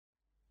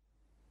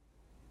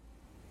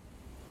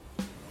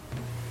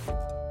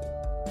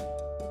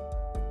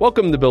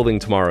Welcome to Building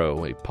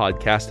Tomorrow, a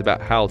podcast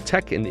about how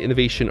tech and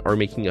innovation are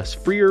making us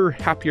freer,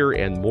 happier,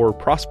 and more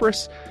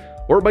prosperous.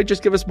 Or it might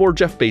just give us more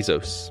Jeff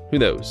Bezos. Who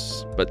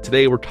knows? But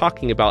today we're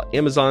talking about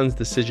Amazon's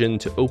decision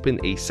to open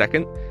a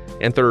second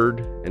and third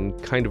and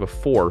kind of a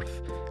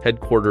fourth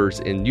headquarters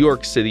in New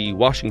York City,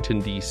 Washington,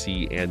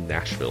 D.C., and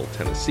Nashville,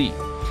 Tennessee.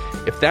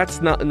 If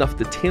that's not enough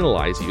to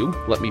tantalize you,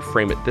 let me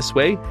frame it this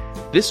way.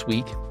 This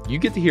week, you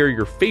get to hear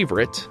your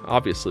favorite,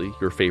 obviously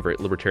your favorite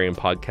libertarian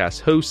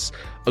podcast hosts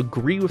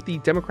agree with the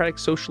Democratic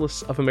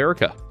Socialists of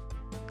America.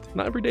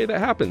 Not every day that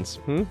happens.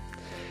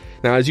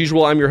 Now, as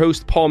usual, I'm your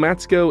host, Paul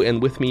Matzko,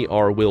 and with me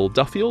are Will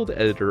Duffield,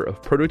 editor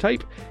of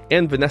Prototype,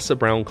 and Vanessa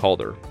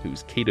Brown-Calder,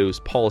 who's Cato's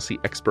policy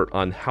expert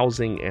on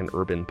housing and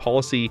urban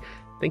policy.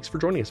 Thanks for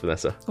joining us,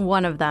 Vanessa.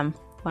 One of them.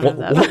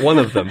 One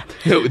of them.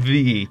 No,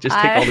 just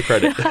take all the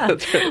credit.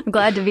 That's right. I'm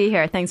glad to be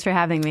here. Thanks for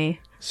having me.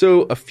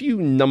 So a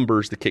few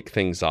numbers to kick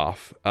things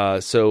off.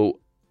 So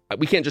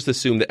we can't just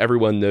assume that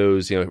everyone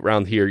knows,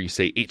 around here you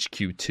say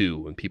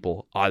HQ2 and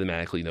people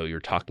automatically know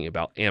you're talking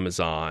about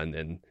Amazon,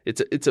 and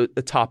it's a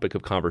topic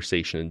of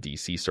conversation in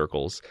DC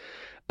circles.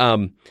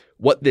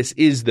 What this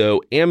is,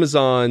 though,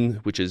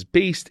 Amazon, which is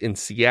based in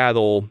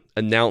Seattle,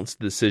 announced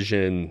the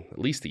decision at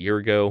least a year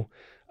ago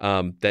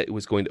that it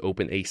was going to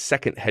open a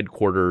second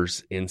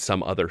headquarters in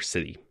some other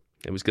city.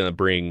 It was going to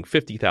bring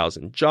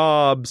 50,000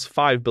 jobs,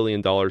 $5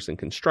 billion in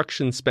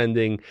construction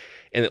spending,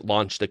 and it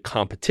launched a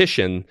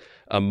competition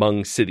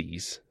among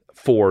cities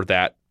for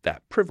that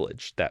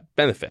privilege, that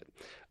benefit.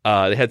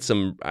 They had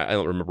some, I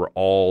don't remember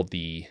all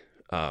the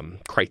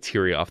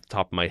criteria off the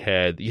top of my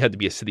head. You had to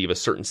be a city of a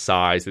certain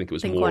size. I think it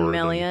was more 1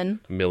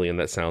 million. Than a million.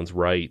 That sounds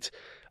right.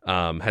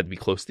 Had to be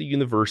close to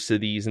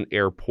universities and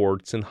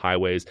airports and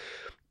highways.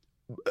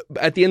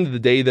 At the end of the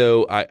day,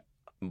 though, I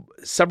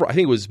think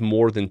it was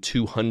more than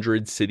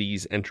 200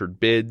 cities entered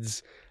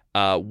bids,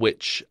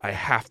 which I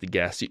have to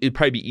guess it'd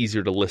probably be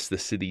easier to list the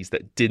cities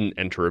that didn't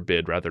enter a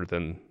bid rather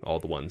than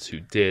all the ones who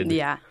did.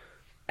 Yeah.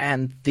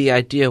 And the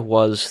idea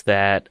was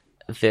that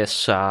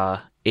this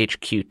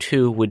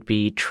HQ2 would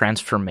be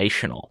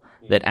transformational,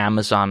 that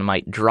Amazon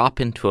might drop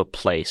into a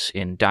place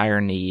in dire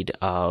need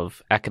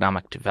of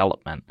economic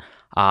development,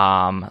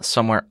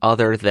 somewhere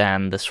other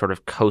than the sort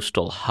of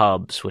coastal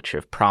hubs which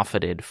have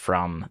profited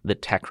from the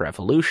tech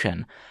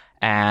revolution,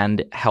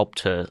 and help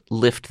to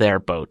lift their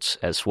boats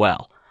as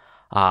well.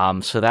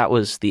 So that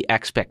was the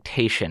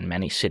expectation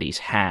many cities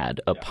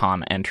had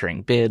upon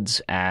entering bids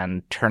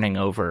and turning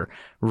over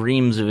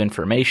reams of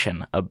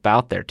information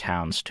about their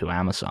towns to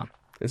Amazon.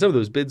 And some of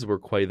those bids were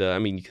quite,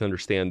 you can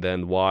understand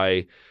then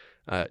why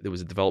there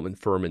was a development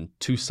firm in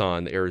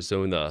Tucson,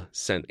 Arizona,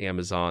 sent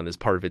Amazon as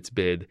part of its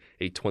bid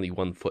a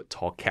 21-foot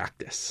tall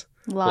cactus.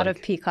 A lot of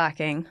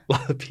peacocking. A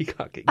lot of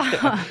peacocking.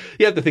 Yeah.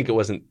 You have to think it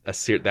wasn't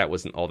that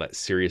wasn't all that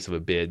serious of a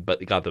bid,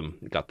 but it got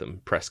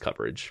them press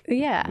coverage.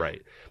 Yeah.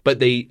 Right.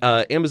 But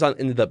Amazon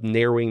ended up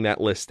narrowing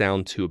that list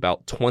down to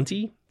about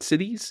 20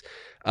 cities.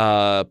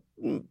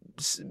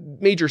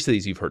 Major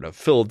cities you've heard of: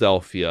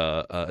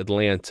 Philadelphia,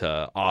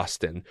 Atlanta,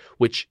 Austin,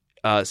 which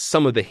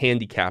some of the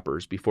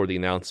handicappers before the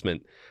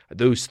announcement,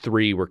 those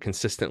three were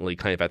consistently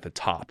kind of at the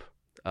top.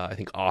 I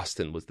think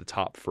Austin was the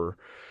top for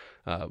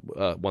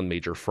one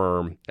major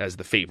firm as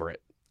the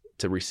favorite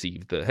to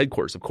receive the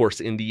headquarters. Of course,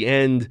 in the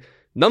end,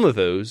 none of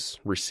those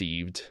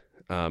received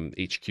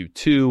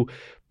HQ2,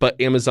 but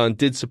Amazon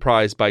did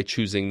surprise by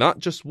choosing not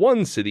just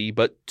one city,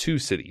 but two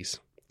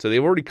cities. So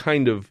they've already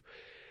kind of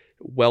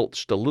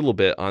welched a little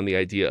bit on the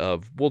idea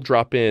of we'll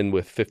drop in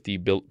with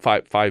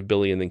 $5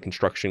 billion in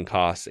construction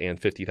costs and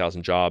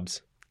 50,000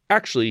 jobs.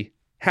 Actually,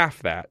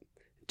 half that.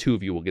 Two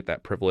of you will get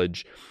that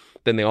privilege.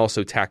 Then they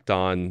also tacked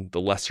on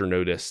the lesser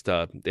noticed.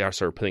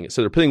 They're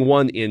putting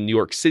one in New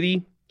York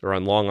City or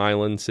on Long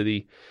Island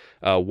City,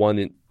 one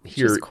in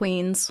here just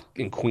Queens.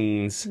 In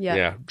Queens, yep.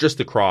 Yeah, just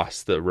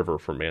across the river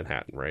from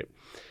Manhattan, right?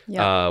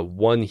 Yep.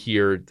 One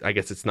here, I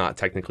guess it's not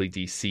technically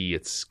D.C.,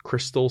 it's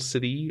Crystal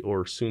City,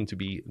 or soon to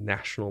be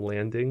National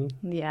Landing.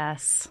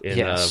 Yes. In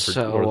yes.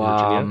 Northern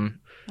Virginia.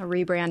 A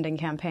rebranding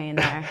campaign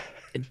there.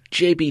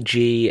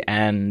 JBG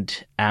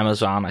and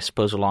Amazon, I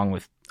suppose, along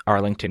with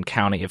Arlington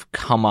County, have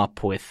come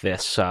up with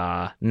this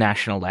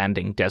National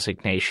Landing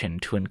designation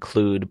to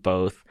include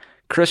both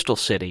Crystal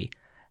City,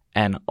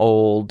 an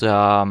old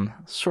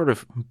sort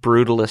of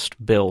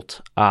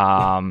brutalist-built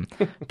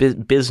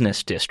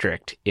business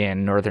district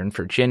in Northern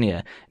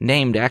Virginia,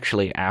 named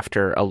actually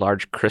after a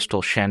large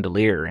crystal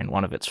chandelier in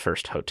one of its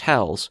first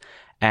hotels,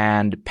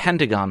 and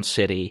Pentagon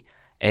City,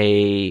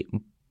 a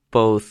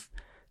both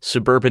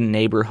suburban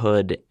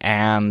neighborhood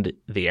and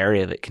the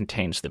area that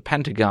contains the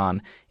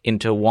Pentagon,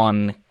 into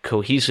one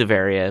cohesive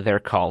area they're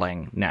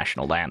calling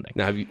National Landing.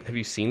 Now, have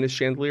you seen this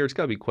chandelier? It's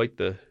got to be quite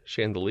the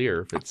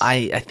chandelier.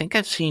 I think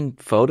I've seen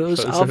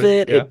photos of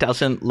it. Yeah. It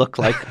doesn't look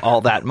like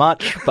all that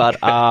much, but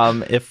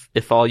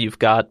if all you've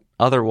got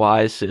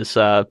otherwise is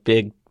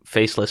big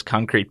faceless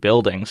concrete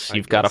buildings,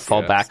 you've got to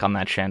fall back on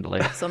that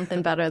chandelier.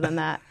 Something better than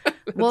that.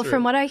 Well,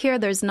 from what I hear,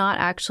 there's not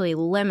actually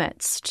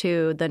limits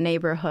to the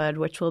neighborhood,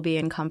 which will be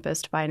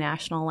encompassed by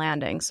National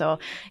Landing. So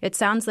it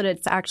sounds that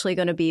it's actually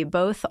going to be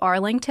both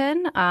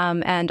Arlington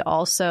and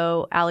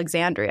also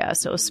Alexandria.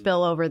 So a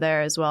spill over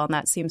there as well. And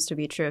that seems to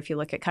be true if you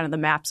look at kind of the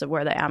maps of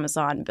where the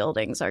Amazon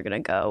buildings are going to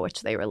go,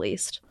 which they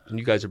released. And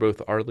you guys are both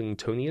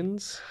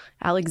Arlingtonians?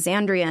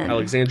 Alexandrian.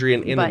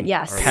 And but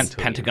yes.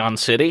 Pentagon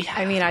City.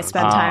 I mean, I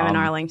spend time in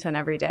Arlington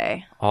every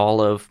day.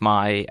 All of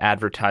my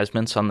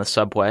advertisements on the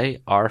subway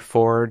are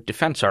for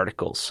defense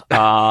articles.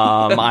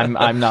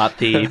 I'm not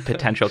the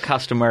potential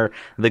customer.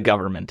 The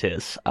government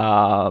is.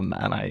 And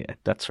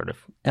that sort of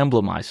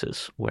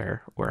emblemizes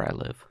where I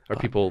live. Are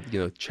people,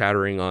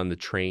 chattering on the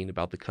train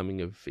about the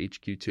coming of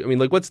HQ2? I mean,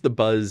 what's the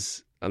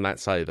buzz on that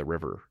side of the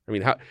river? I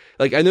mean,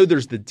 I know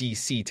there's the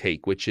DC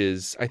take, which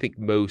is, I think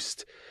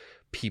most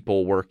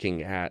people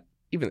working at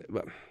even,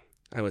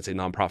 I wouldn't say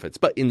nonprofits,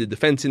 but in the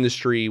defense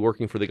industry,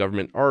 working for the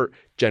government are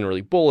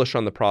generally bullish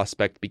on the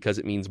prospect because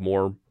it means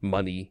more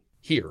money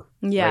here,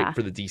 right,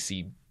 for the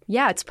DC.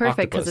 Yeah, it's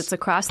perfect because it's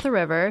across the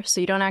river, so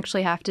you don't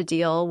actually have to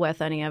deal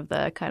with any of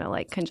the kind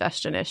of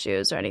congestion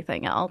issues or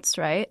anything else,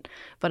 right?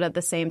 But at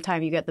the same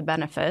time, you get the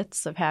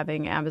benefits of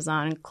having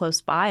Amazon close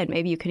by, and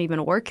maybe you can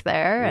even work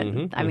there.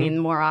 And I mean,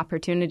 more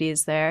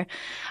opportunities there.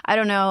 I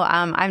don't know.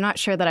 I'm not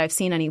sure that I've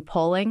seen any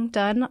polling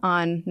done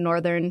on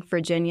Northern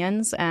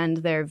Virginians and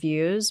their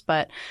views,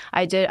 but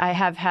I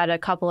have had a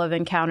couple of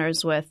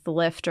encounters with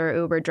Lyft or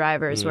Uber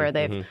drivers where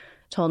they've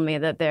told me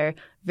that they're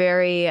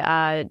very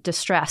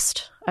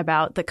distressed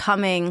about the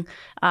coming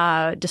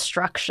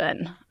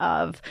destruction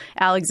of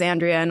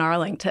Alexandria and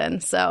Arlington.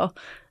 So,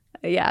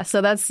 yeah,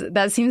 so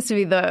that seems to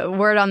be the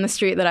word on the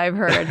street that I've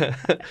heard.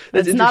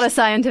 It's not a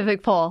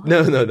scientific poll.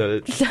 No.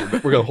 We're going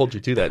to hold you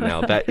to that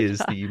now. That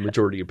is the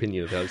majority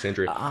opinion of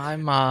Alexandria.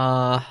 I'm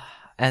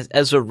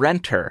as a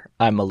renter,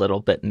 I'm a little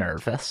bit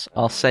nervous.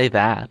 I'll say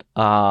that.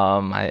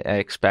 I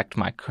expect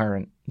my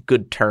current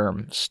good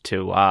terms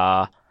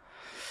to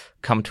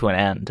come to an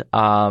end.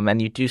 And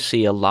you do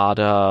see a lot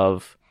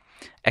of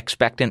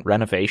expectant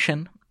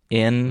renovation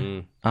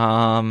in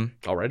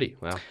already.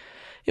 Wow.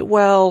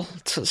 Well,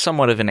 it's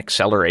somewhat of an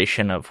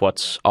acceleration of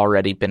what's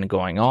already been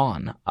going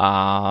on.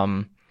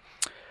 On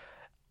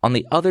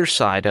the other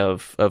side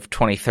of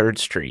 23rd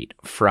Street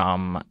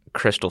from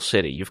Crystal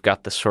City, you've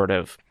got the sort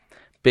of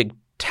big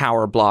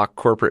tower block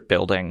corporate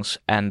buildings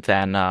and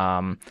then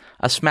a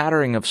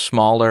smattering of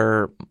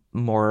smaller,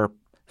 more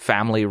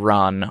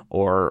family-run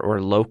or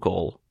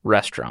local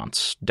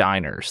restaurants,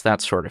 diners,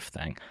 that sort of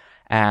thing.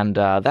 And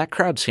that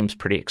crowd seems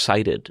pretty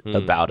excited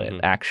about it,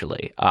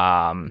 actually.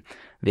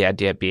 The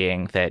idea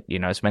being that,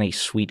 as many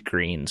sweet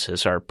greens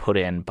as are put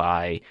in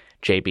by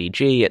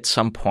JBG, at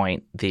some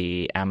point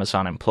the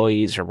Amazon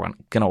employees are going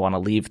to want to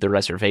leave the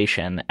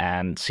reservation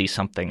and see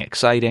something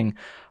exciting.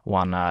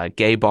 One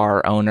gay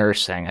bar owner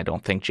saying, I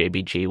don't think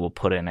JBG will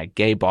put in a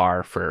gay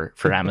bar for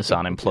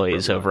Amazon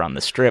employees over on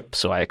the Strip,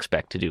 so I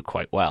expect to do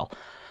quite well.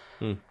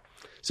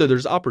 So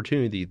there's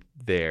opportunity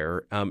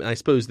there. And I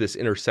suppose this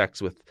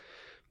intersects with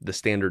the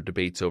standard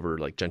debates over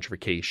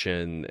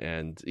gentrification,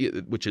 and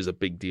which is a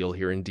big deal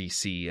here in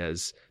DC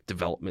as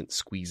development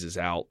squeezes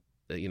out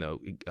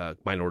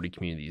minority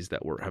communities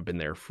that have been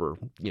there for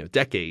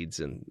decades,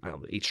 and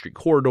the H Street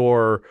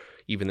corridor,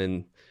 even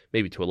in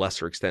maybe to a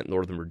lesser extent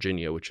Northern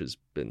Virginia, which has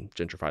been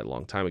gentrified a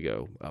long time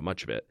ago,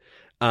 much of it.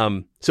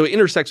 So it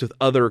intersects with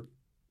other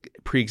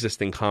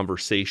pre-existing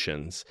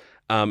conversations.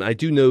 I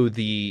do know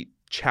the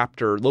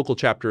local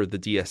chapter of the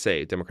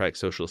DSA, Democratic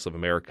Socialists of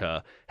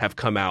America, have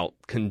come out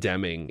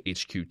condemning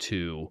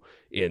HQ2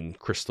 in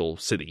Crystal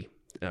City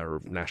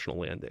or National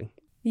Landing.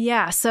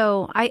 Yeah,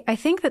 so I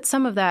think that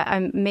some of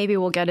that, maybe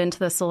we'll get into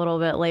this a little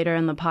bit later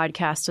in the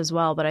podcast as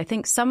well, but I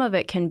think some of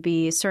it can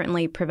be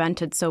certainly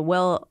prevented. So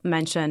Will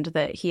mentioned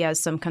that he has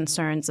some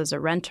concerns as a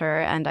renter,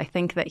 and I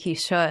think that he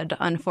should,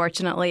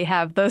 unfortunately,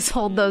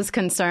 hold those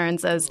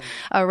concerns as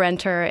a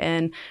renter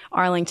in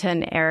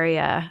Arlington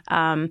area.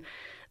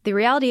 The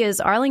reality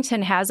is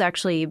Arlington has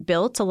actually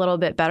built a little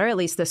bit better. At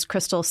least this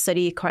Crystal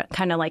City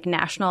kind of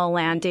National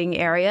Landing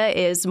area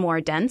is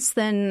more dense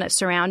than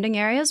surrounding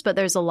areas, but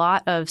there's a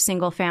lot of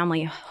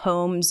single-family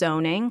home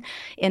zoning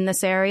in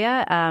this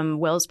area.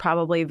 Will's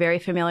probably very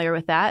familiar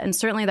with that, and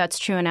certainly that's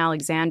true in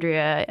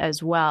Alexandria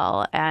as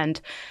well.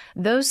 And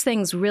those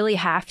things really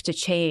have to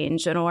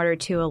change in order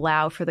to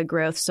allow for the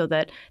growth so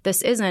that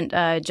this isn't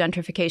a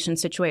gentrification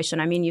situation.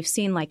 I mean, you've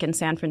seen in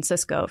San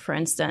Francisco, for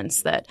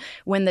instance, that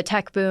when the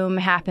tech boom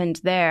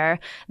happened there,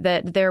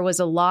 that there was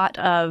a lot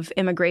of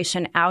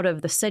immigration out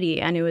of the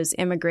city, and it was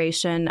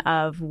immigration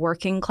of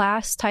working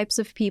class types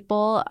of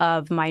people,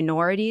 of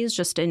minorities,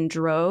 just in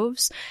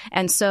droves.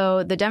 And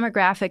so the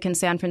demographic in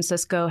San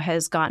Francisco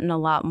has gotten a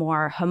lot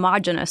more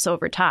homogenous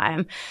over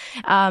time,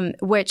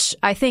 which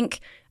I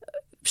think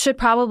should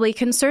probably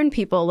concern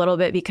people a little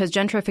bit, because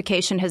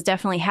gentrification has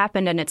definitely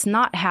happened, and it's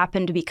not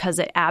happened because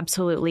it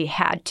absolutely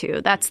had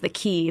to. That's the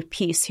key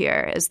piece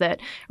here, is that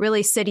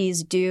really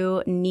cities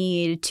do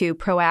need to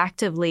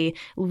proactively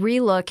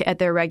relook at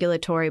their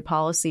regulatory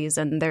policies,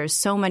 and there's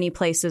so many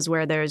places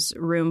where there's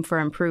room for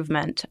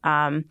improvement.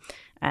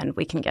 And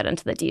we can get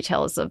into the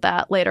details of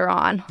that later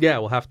on. Yeah,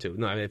 we'll have to.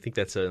 No, I think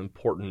that's an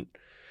important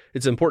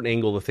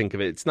angle to think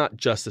of it. It's not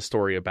just a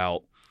story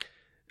about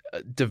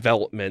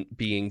development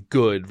being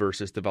good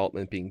versus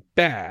development being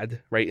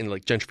bad, right? And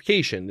like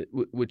gentrification,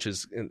 which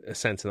is in a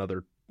sense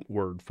another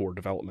word for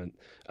development,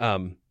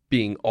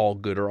 being all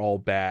good or all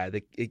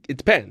bad. It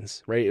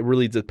depends, right? It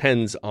really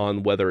depends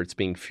on whether it's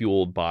being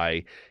fueled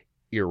by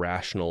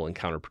irrational and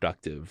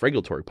counterproductive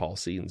regulatory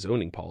policy and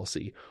zoning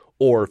policy,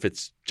 or if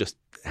it's just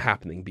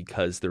happening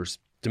because there's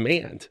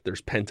demand,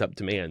 there's pent-up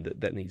demand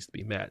that needs to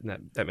be met,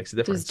 and that makes a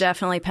difference. There's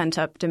definitely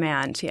pent-up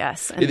demand,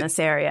 yes, in this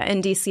area,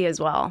 in D.C. as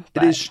well.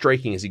 It is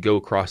striking as you go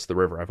across the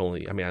river. I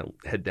don't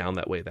head down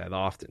that way that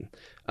often.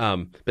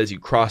 But as you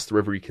cross the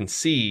river, you can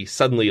see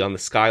suddenly on the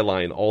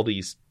skyline all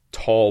these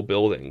tall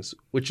buildings,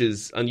 which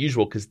is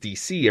unusual because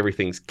D.C.,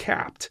 everything's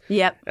capped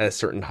at a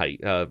certain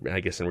height, I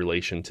guess in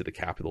relation to the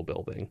Capitol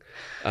building.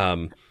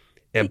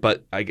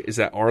 But is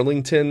that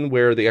Arlington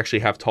where they actually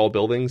have tall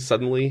buildings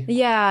suddenly?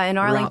 Yeah, in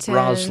Arlington.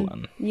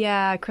 Roslyn.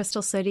 Yeah,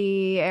 Crystal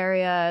City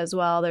area as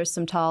well. There's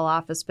some tall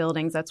office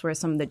buildings. That's where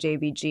some of the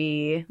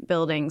JBG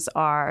buildings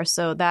are.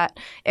 So that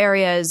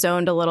area is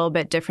zoned a little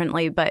bit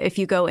differently. But if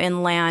you go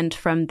inland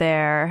from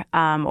there,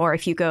 or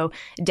if you go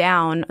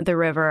down the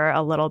river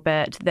a little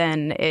bit,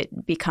 then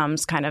it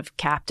becomes kind of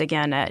capped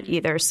again at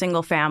either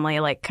single family,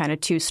 like kind of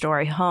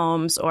 2-story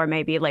homes, or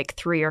maybe like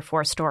 3 or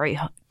 4-story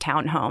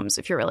townhomes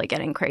if you're really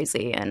getting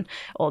crazy in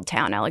Old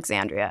Town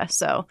Alexandria.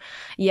 So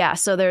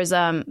there's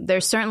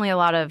certainly a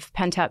lot of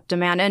pent up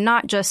demand, and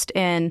not just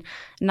in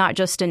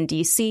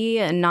DC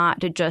and not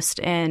just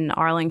in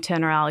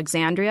Arlington or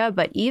Alexandria,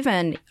 but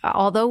even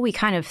although we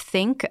kind of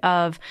think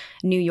of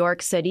New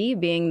York City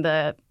being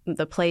the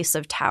place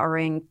of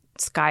towering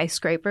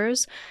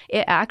skyscrapers,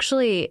 it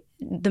actually,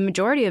 the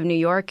majority of New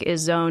York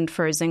is zoned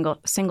for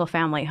single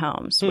family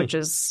homes, which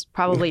is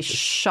probably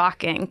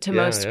shocking to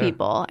most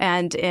people.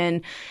 And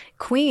in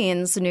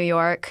Queens, New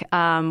York,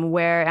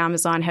 where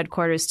Amazon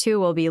headquarters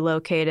 2 will be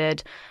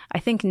located, I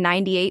think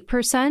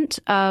 98%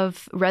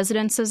 of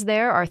residences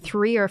there are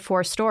 3 or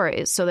 4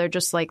 stories. So they're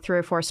just like 3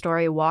 or 4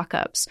 story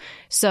walk-ups.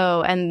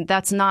 So, and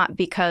that's not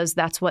because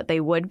that's what they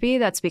would be.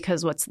 That's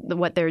because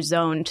what they're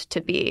zoned to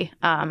be.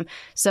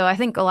 So I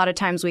think a lot of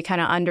times we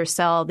kind of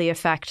undersell the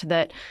effect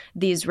that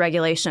these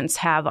regulations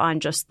have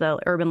on just the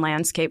urban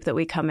landscape that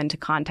we come into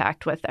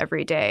contact with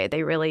every day.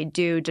 They really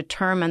do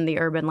determine the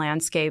urban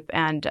landscape,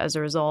 and as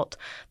a result,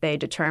 they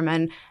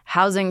determine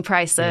housing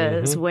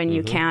prices when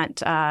you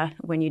can't,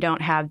 when you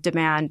don't have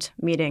demand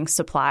meeting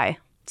supply.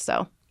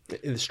 So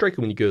it's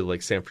striking when you go to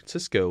like San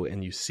Francisco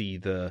and you see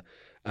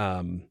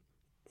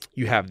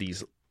you have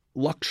these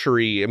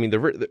luxury. I mean,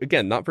 they're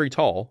again not very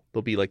tall.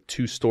 They'll be like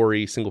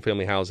 2-story single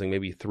family housing,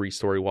 maybe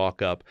 3-story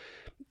walk up.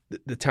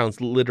 The town's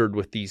littered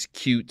with these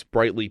cute,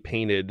 brightly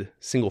painted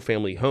single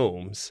family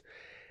homes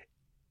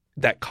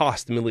that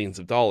cost millions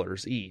of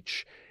dollars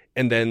each.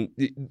 And then,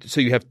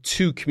 so you have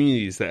 2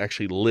 communities that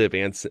actually live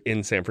in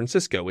San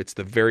Francisco. It's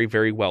the very,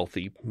 very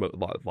wealthy, a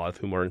lot of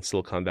whom are in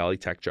Silicon Valley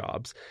tech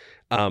jobs.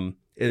 And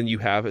you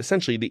have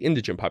essentially the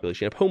indigent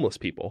population. You have homeless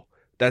people.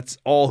 That's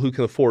all who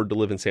can afford to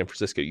live in San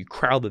Francisco. You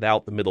crowded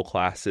out the middle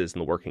classes and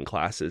the working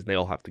classes, and they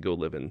all have to go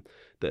live in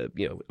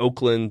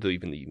Oakland.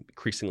 Even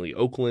increasingly,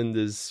 Oakland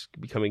is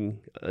becoming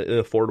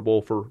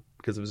unaffordable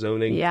because of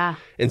zoning. Yeah.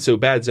 And so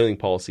bad zoning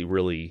policy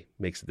really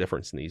makes a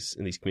difference in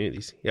these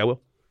communities. Yeah,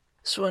 Will?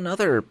 So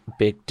another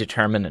big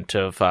determinant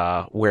of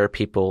where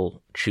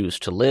people choose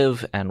to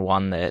live, and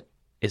one that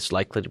is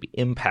likely to be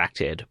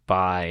impacted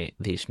by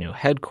these new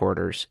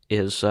headquarters,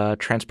 is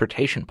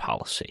transportation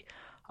policy.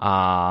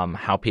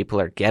 How people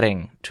are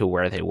getting to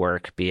where they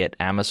work, be it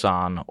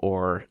Amazon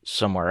or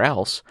somewhere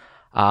else.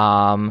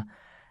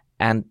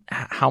 And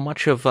how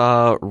much of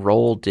a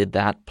role did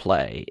that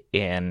play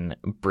in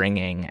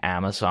bringing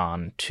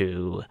Amazon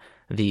to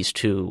these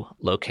 2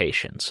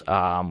 locations?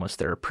 Was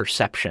there a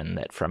perception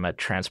that from a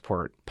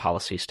transport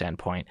policy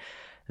standpoint,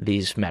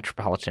 these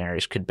metropolitan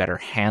areas could better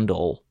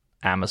handle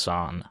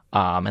Amazon?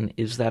 And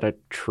is that a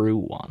true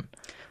one?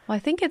 Well, I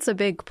think it's a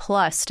big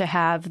plus to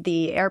have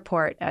the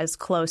airport as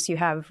close. You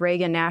have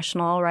Reagan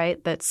National,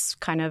 right? That's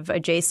kind of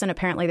adjacent.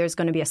 Apparently, there's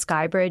going to be a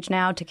sky bridge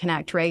now to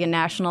connect Reagan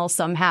National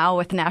somehow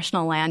with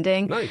National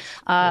Landing. Nice.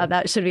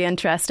 That should be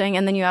interesting.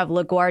 And then you have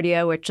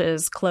LaGuardia, which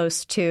is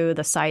close to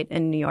the site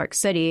in New York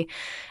City.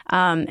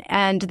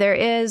 And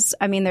there's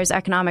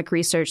economic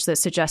research that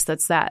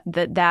suggests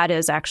that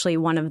is actually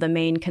one of the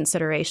main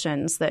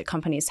considerations that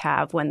companies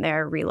have when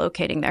they're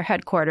relocating their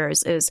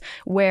headquarters is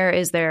where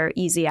is there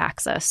easy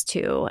access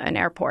to an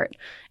airport.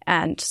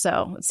 And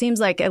so it seems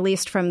like, at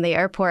least from the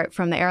airport,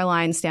 from the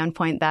airline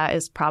standpoint, that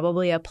is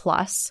probably a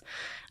plus.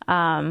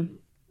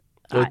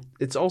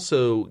 It's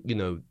also,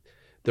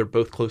 they're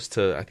both close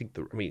to, I think,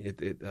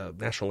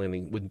 National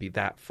Landing wouldn't be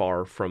that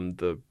far from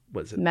the,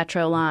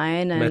 Metro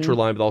line. Metro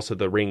line, but also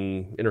the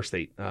Ring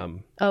Interstate.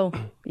 Oh,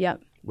 yep.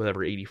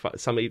 whatever 85,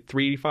 some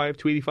 385,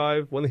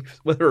 285,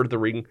 whether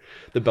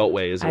the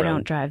Beltway is around. I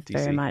don't drive DC.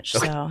 very much,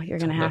 so you're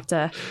going to have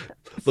to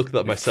look it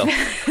up myself.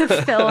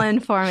 fill in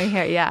for me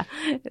here. Yeah.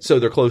 So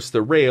they're close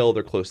to rail,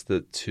 they're close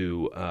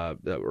to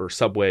or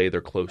subway,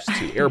 they're close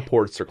to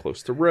airports, they're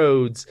close to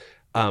roads.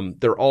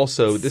 They're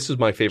also, this is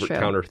my favorite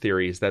counter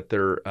theory, is that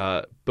they're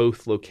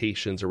both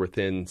locations are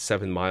within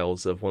 7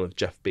 miles of one of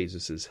Jeff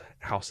Bezos's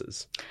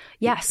houses.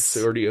 Yes.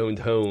 So already owned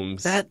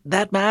homes.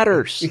 That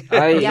matters.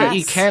 Yes.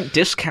 You can't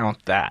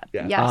discount that.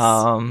 Yeah.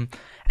 Yes.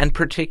 And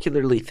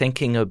particularly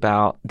thinking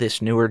about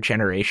this newer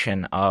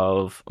generation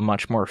of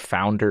much more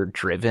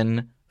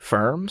founder-driven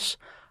firms.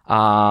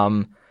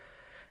 The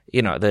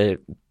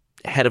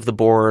head of the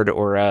board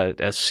or a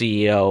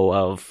CEO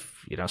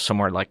of,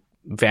 somewhere like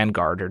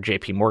Vanguard or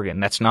JP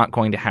Morgan, that's not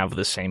going to have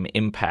the same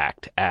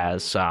impact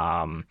as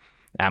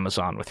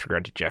Amazon with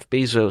regard to Jeff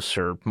Bezos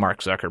or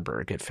Mark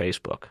Zuckerberg at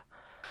Facebook.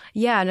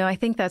 Yeah, no, I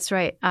think that's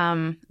right.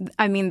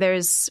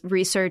 There's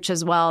research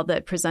as well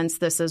that presents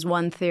this as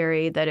one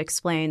theory that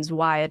explains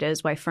why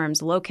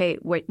firms locate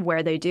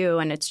where they do.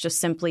 And it's just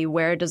simply,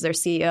 where does their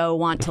CEO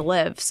want to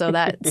live? So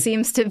that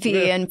seems to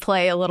be in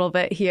play a little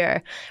bit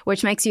here,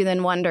 which makes you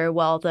then wonder,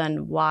 well,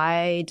 then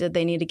why did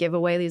they need to give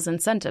away these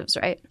incentives,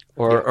 right?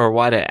 Or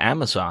why to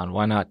Amazon?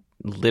 Why not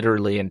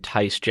literally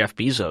entice Jeff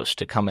Bezos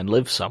to come and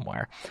live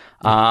somewhere,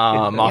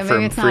 offer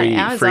him free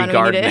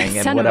gardening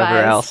and whatever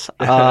else.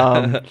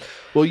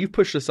 Well, you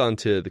pushed us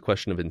onto the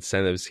question of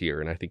incentives here,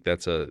 and I think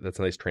that's a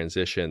nice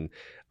transition.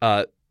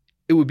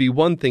 It would be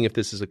one thing if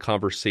this is a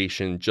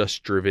conversation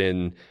just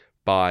driven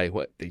by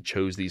what they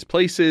chose these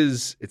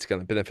places. It's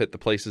going to benefit the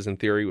places in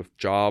theory with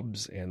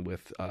jobs and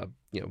with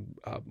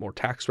more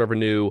tax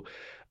revenue.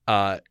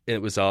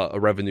 It was a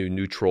revenue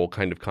neutral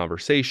kind of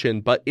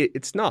conversation, but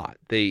it's not.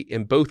 They,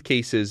 in both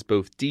cases,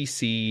 both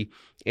DC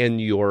and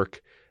New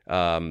York,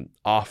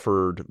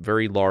 offered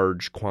very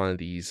large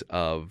quantities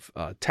of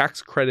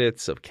tax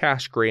credits, of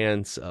cash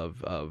grants,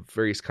 of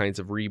various kinds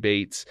of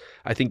rebates.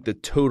 I think the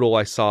total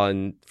I saw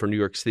for New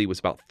York City was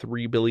about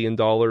 $3 billion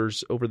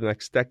over the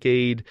next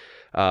decade,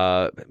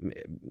 a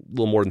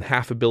little more than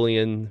 $500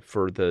 million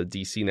for the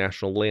DC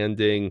National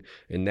Landing.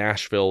 In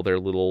Nashville, their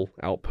little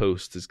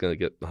outpost is going to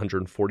get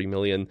 $140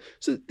 million.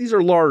 So these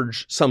are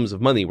large sums of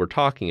money we're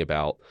talking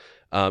about,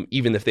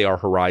 even if they are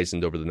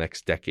horizoned over the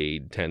next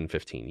decade, 10,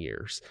 15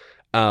 years.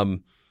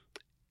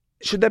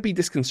 Should that be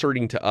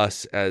disconcerting to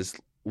us as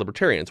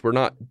libertarians? We're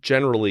not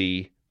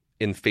generally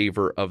in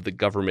favor of the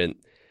government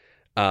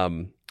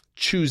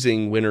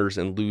choosing winners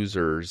and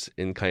losers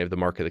in kind of the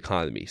market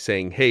economy,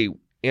 saying, hey,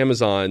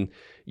 Amazon,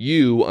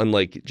 you,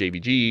 unlike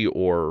JVG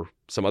or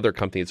some other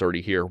company that's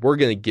already here, we're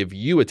going to give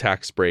you a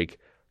tax break,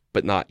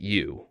 but not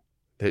you,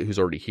 who's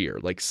already here.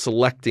 Like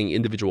selecting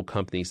individual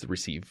companies that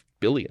receive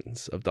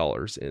billions of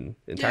dollars in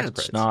tax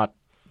credits. It's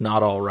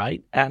not all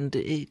right.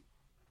 And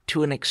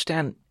to an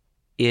extent,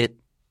 it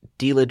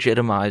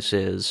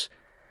delegitimizes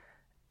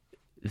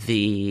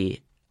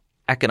the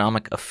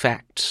economic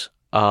effects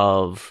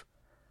of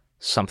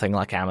something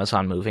like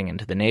Amazon moving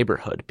into the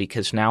neighborhood,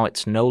 because now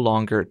it's no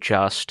longer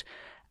just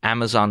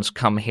Amazon's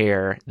come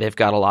here, they've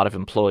got a lot of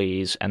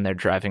employees, and they're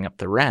driving up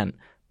the rent,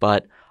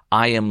 but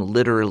I am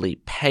literally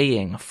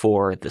paying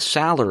for the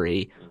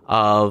salary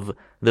of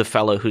the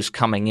fellow who's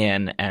coming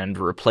in and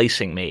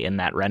replacing me in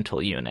that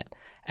rental unit.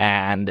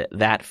 And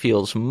that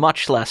feels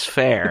much less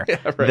fair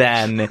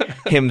than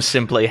him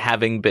simply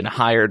having been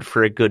hired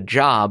for a good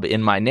job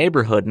in my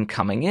neighborhood and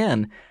coming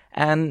in.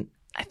 And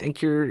I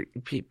think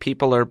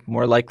people are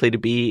more likely to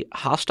be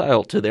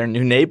hostile to their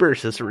new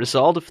neighbors as a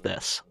result of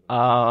this.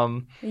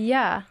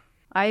 Yeah,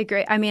 I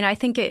agree. I mean, I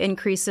think it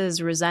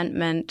increases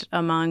resentment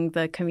among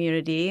the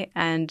community,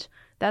 and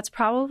that's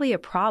probably a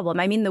problem.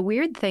 I mean, the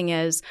weird thing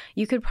is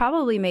you could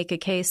probably make a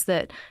case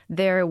that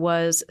there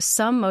was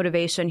some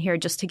motivation here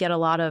just to get a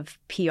lot of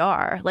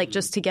PR, like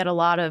just to get a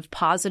lot of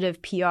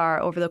positive PR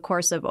over the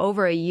course of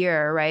over a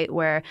year, right,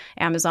 where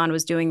Amazon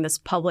was doing this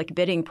public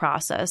bidding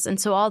process. And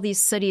so all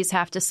these cities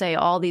have to say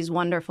all these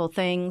wonderful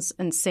things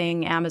and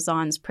sing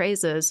Amazon's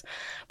praises.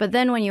 But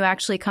then when you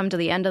actually come to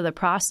the end of the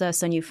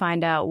process and you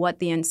find out what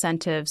the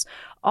incentives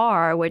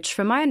are, which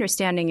from my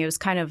understanding, it was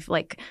kind of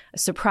like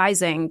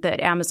surprising that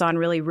Amazon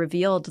really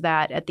revealed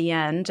that at the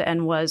end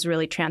and was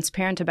really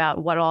transparent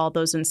about what all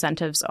those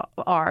incentives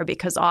are,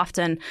 because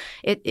often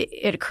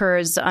it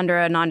occurs under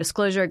a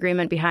non-disclosure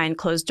agreement behind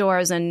closed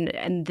doors,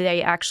 and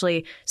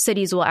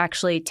cities will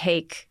actually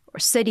take, or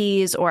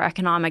cities or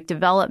economic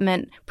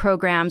development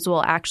programs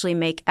will actually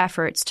make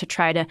efforts to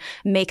try to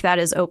make that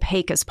as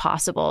opaque as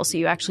possible. So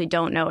you actually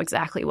don't know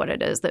exactly what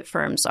it is that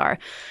firms are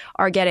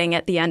getting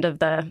at the end of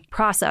the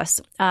process.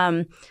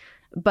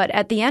 But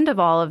at the end of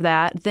all of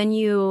that, then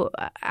you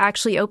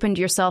actually opened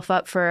yourself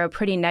up for a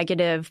pretty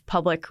negative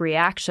public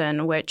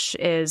reaction, which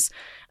is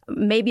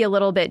maybe a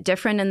little bit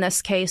different in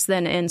this case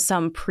than in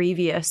some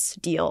previous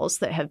deals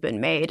that have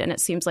been made. And it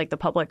seems like the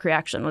public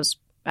reaction was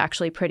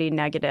actually pretty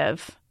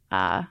negative.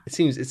 It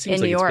seems in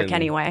like New York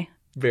anyway.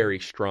 Very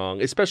strong,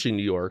 especially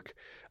New York.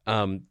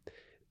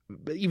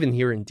 but even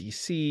here in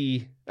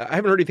D.C., I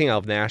haven't heard anything out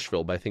of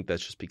Nashville, but I think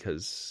that's just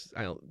because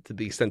to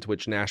the extent to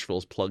which Nashville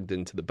is plugged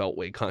into the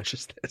Beltway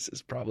consciousness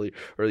is probably,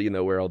 or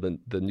where all the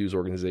news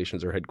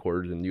organizations are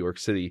headquartered in New York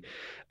City.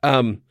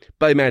 But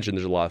I imagine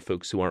there's a lot of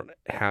folks who aren't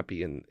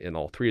happy in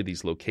all three of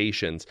these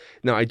locations.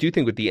 Now, I do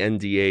think with the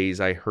NDAs,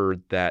 I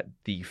heard that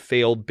the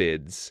failed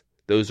bids,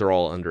 those are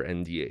all under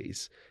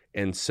NDAs,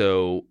 and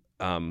so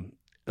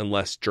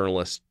unless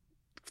journalists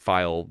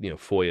file, FOIA's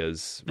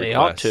requests. They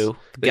ought to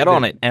get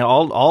on it, and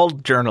all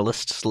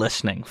journalists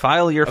listening,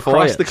 file your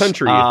across FOIAs. the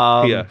country.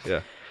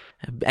 Yeah.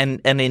 And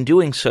in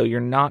doing so, you're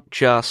not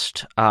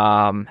just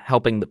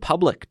helping the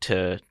public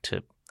to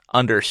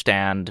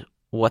understand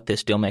what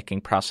this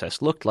deal-making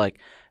process looked like,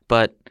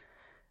 but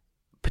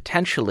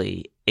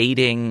potentially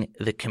aiding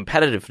the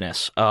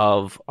competitiveness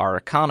of our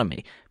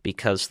economy,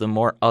 because the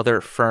more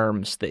other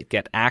firms that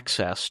get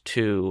access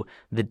to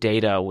the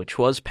data which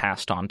was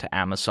passed on to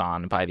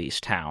Amazon by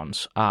these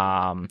towns,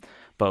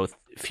 both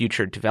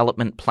future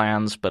development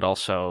plans but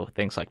also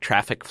things like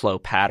traffic flow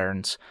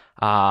patterns,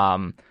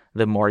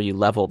 the more you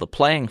level the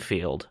playing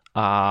field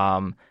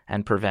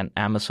and prevent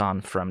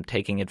Amazon from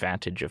taking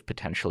advantage of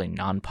potentially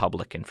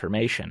non-public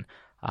information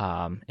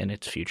in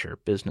its future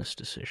business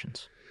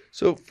decisions.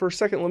 So for a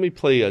second, let me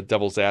play a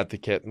devil's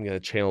advocate. I'm going to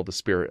channel the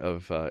spirit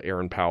of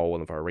Aaron Powell,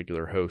 one of our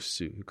regular hosts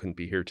who couldn't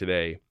be here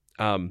today.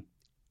 And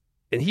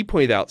he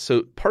pointed out,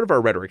 so part of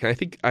our rhetoric, and I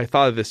think I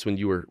thought of this when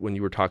you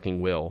were talking,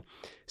 Will.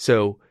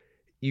 So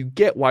you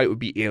get why it would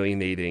be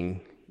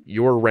alienating.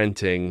 You're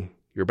renting.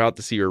 You're about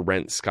to see your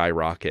rent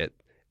skyrocket,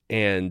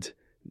 and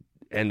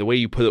the way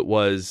you put it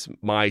was,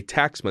 my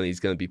tax money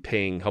is going to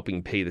be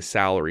helping pay the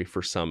salary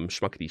for some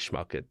schmuckety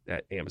schmuck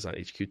at Amazon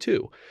HQ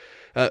too.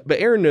 But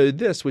Aaron noted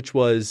this, which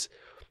was,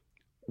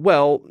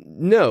 well,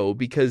 no,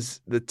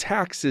 because the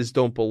taxes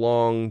don't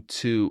belong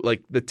to,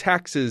 the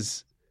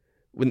taxes,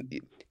 when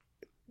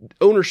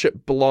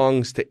ownership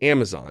belongs to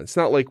Amazon. It's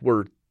not like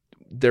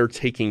they're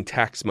taking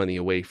tax money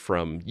away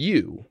from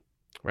you,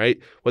 right?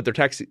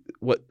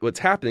 What's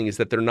happening is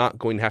that they're not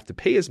going to have to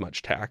pay as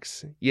much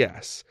tax,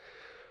 yes,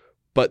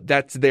 but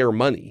that's their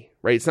money,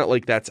 right? It's not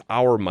like that's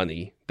our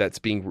money that's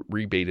being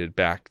rebated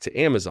back to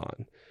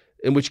Amazon.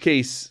 In which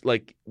case,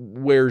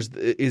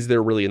 is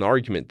there really an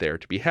argument there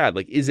to be had?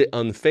 Is it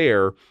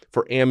unfair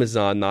for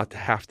Amazon not to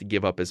have to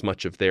give up as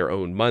much of their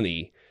own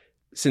money,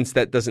 since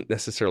that doesn't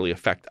necessarily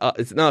affect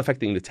it's not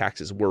affecting the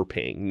taxes we're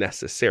paying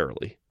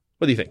necessarily?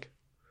 What do you think?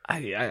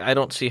 I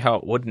don't see how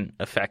it wouldn't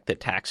affect the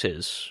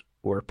taxes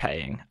we're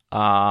paying.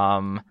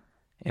 The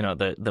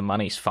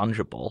money's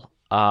fungible.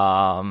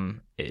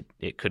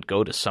 It could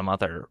go to some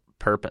other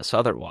purpose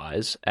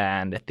otherwise,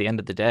 and at the end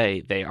of the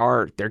day,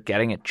 they're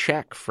getting a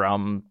check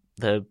from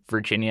the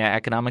Virginia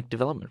Economic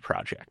Development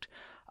Project.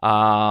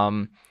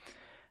 And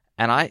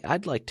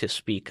I'd like to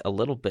speak a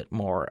little bit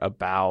more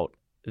about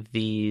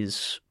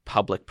these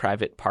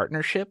public-private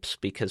partnerships,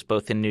 because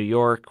both in New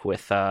York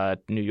with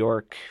New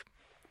York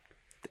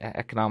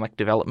Economic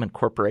Development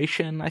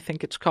Corporation, I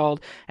think it's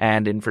called,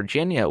 and in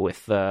Virginia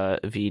with the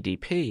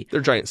VDP.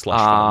 They're giant slush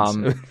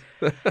funds.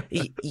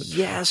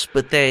 Yes,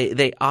 but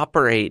they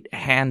operate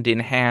hand in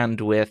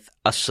hand with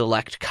a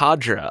select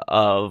cadre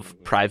of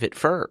private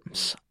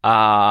firms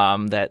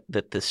that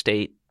the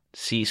state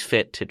sees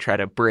fit to try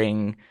to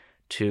bring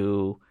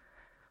to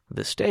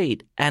the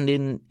state, and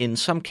in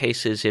some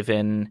cases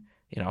even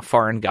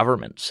foreign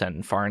governments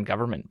and foreign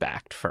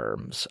government-backed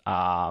firms.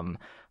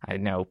 I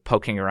know,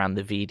 poking around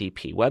the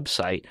VDP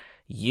website,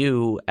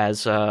 you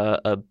as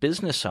a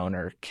business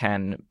owner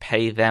can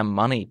pay them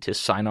money to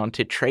sign on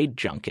to trade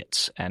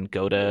junkets and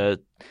go to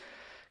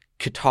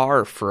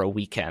Qatar for a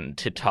weekend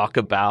to talk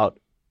about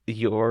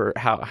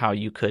how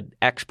you could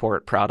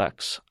export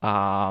products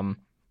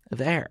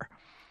there.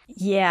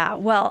 Yeah,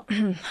 well,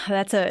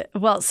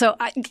 so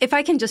if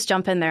I can just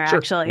jump in there, sure.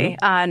 Actually,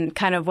 on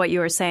kind of what you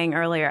were saying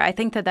earlier, I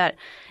think that,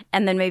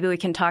 and then maybe we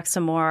can talk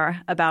some more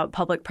about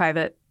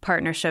public-private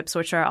partnerships,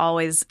 which are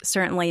always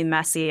certainly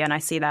messy, and I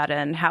see that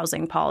in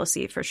housing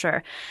policy for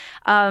sure.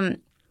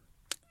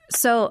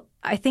 So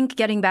I think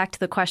getting back to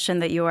the question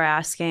that you were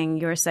asking,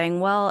 you were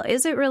saying, well,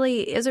 is it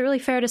really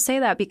fair to say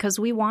that? Because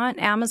we want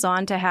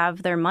Amazon to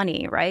have their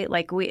money, right?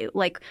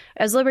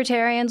 As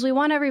libertarians, we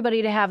want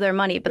everybody to have their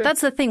money. But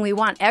that's the thing. We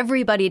want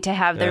everybody to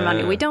have their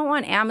money. We don't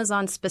want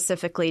Amazon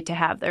specifically to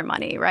have their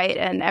money, right?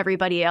 And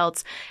everybody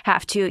else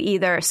have to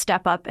either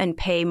step up and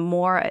pay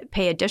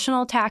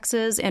additional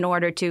taxes in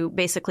order to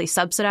basically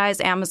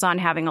subsidize Amazon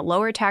having a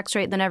lower tax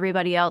rate than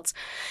everybody else.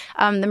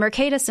 The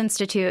Mercatus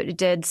Institute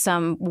did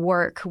some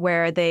work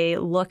where they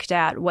looked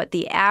at what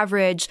the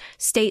average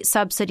state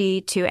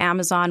subsidy to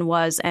Amazon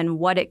was and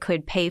what it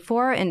could pay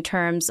for in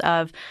terms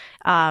of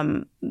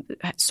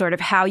sort of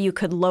how you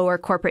could lower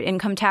corporate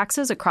income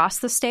taxes across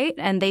the state.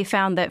 And they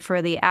found that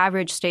for the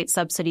average state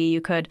subsidy,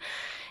 you could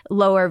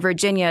lower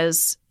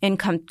Virginia's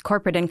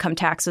corporate income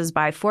taxes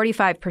by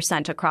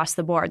 45% across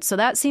the board. So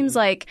that seems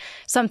like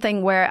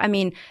something where, I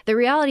mean, the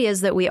reality is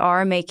that we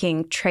are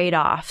making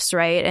trade-offs,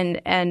 right?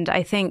 And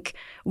I think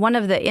one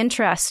of the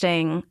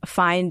interesting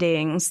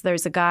findings,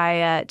 there's a guy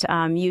at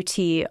UT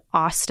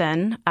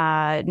Austin,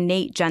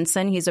 Nate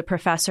Jensen, he's a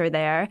professor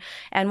there.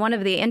 And one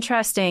of the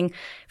interesting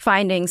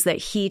findings that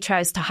he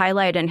tries to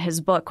highlight in his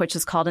book, which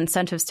is called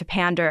Incentives to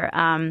Pander,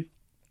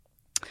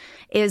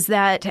 is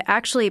that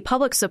actually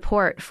public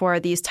support for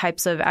these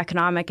types of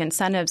economic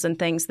incentives and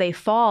things, they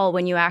fall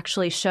when you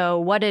actually show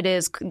what it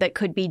is that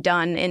could be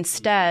done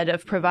instead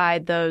of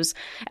provide those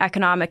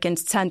economic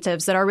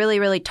incentives that are really,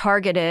 really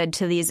targeted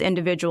to these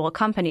individual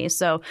companies.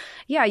 So,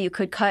 yeah, you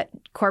could cut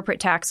corporate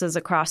taxes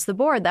across the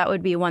board. That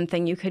would be one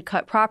thing. You could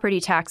cut property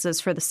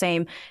taxes for the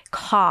same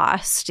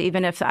cost,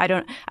 even if I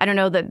don't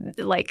know that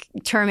like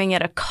terming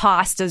it a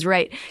cost is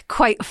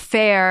quite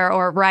fair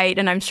or right.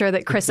 And I'm sure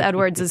that Chris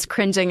Edwards is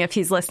cringing if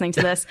he's listening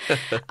to this.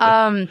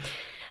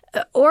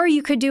 Or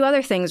you could do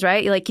other things,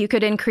 right? Like you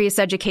could increase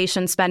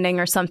education spending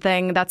or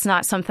something. That's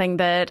not something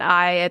that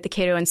I at the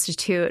Cato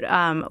Institute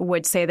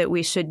would say that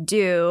we should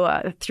do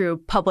through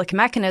public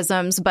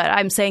mechanisms. But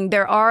I'm saying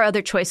there are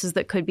other choices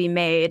that could be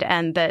made,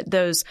 and that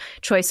those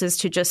choices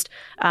to just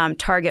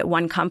target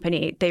one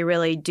company, they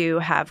really do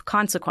have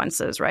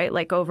consequences, right?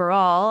 Like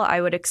overall,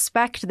 I would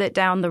expect that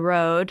down the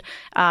road,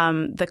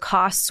 the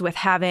costs with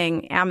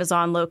having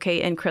Amazon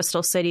locate in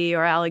Crystal City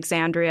or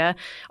Alexandria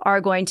are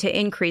going to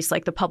increase,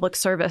 like the public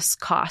service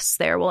costs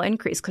there will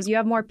increase because you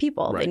have more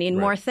people. They need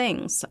more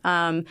things.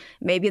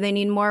 Maybe they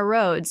need more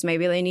roads.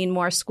 Maybe they need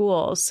more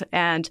schools.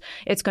 And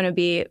it's going to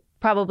be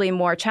probably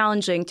more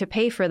challenging to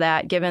pay for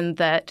that, given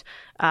that,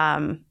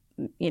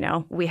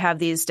 we have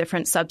these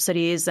different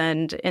subsidies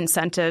and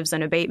incentives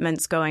and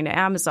abatements going to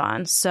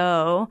Amazon.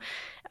 So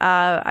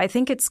I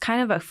think it's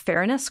kind of a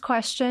fairness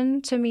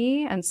question to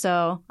me. And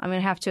so I'm going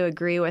to have to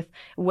agree with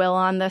Will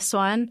on this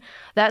one.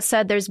 That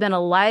said, there's been a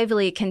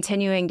lively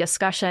continuing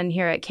discussion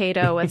here at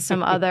Cato with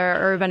some other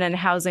urban and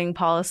housing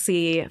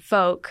policy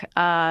folk.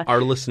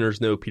 Our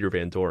listeners know Peter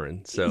Van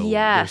Doren. So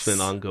yes. There's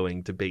been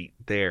ongoing debate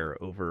there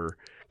over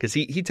 – because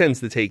he tends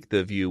to take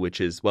the view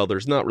which is, well,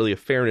 there's not really a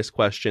fairness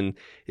question.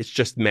 It's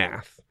just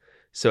math.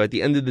 So at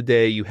the end of the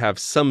day, you have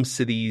some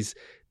cities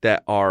 –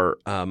 that are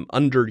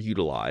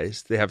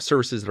underutilized. They have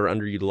services that are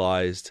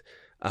underutilized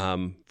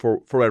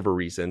for whatever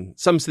reason.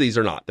 Some cities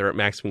are not. They're at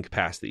maximum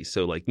capacity.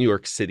 So like New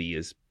York City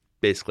is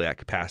basically at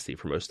capacity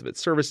for most of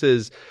its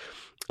services.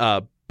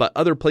 But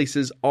other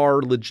places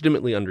are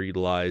legitimately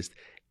underutilized.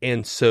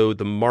 And so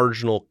the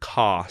marginal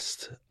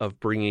cost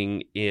of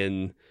bringing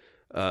in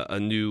a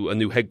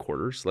new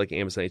headquarters like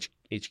Amazon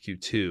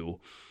HQ2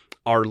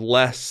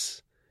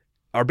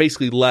 are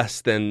basically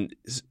less than –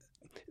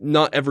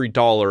 not every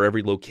dollar,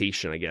 every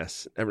location, I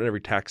guess,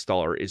 every tax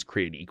dollar is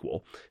created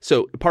equal.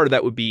 So part of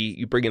that would be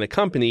you bring in a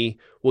company.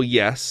 Well,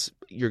 yes,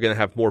 you're going to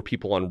have more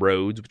people on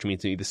roads, which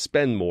means you need to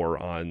spend more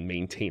on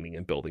maintaining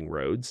and building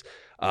roads.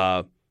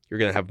 You're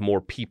going to have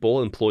more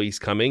people, employees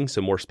coming,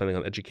 so more spending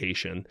on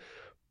education.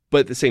 But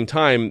at the same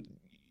time,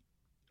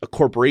 a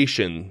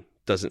corporation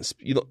doesn't,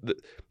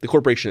 the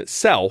corporation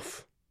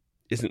itself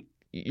isn't,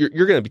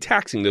 you're going to be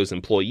taxing those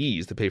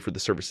employees to pay for the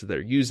services they're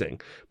using.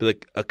 But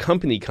like a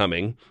company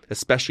coming,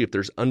 especially if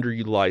there's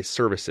underutilized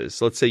services.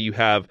 So let's say you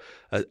have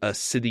a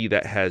city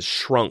that has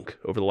shrunk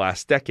over the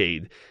last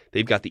decade.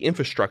 They've got the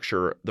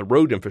infrastructure, the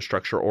road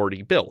infrastructure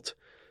already built.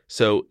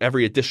 So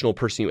every additional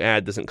person you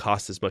add doesn't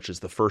cost as much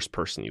as the first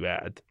person you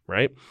add,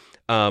 right?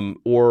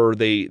 Or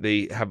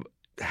they have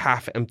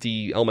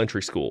half-empty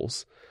elementary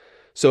schools.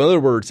 So in other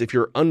words, if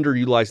you're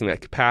underutilizing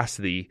that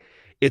capacity,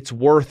 it's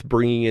worth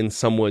bringing in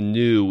someone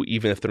new,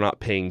 even if they're not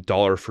paying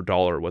dollar for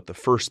dollar what the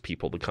first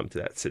people to come to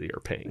that city are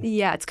paying.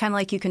 Yeah, it's kind of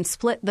like you can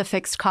split the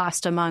fixed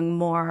cost among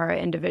more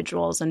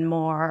individuals and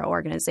more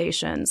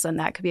organizations, and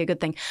that could be a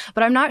good thing.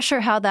 But I'm not sure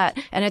how that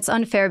 – and it's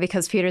unfair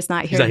because Peter's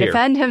not here to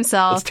defend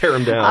himself. Let's tear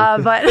him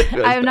down. But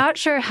I'm not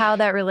sure how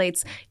that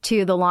relates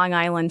to the Long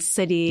Island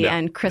City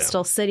and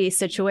Crystal City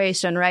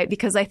situation, right?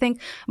 Because I think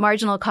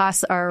marginal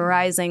costs are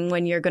rising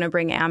when you're going to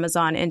bring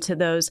Amazon into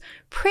those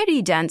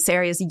pretty dense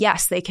areas.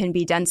 Yes, they can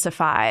be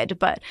densified,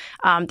 but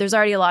there's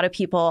already a lot of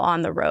people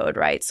on the road,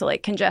 right? So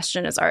like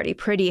congestion is already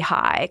pretty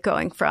high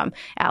going from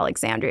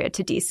Alexandria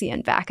to DC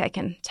and back. I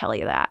can tell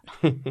you that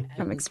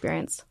from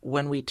experience.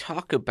 When we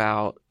talk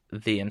about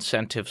the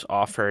incentives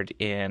offered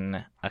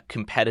in a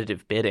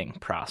competitive bidding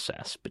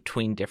process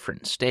between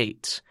different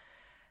states,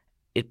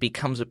 it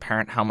becomes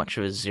apparent how much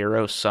of a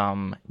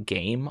zero-sum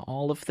game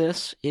all of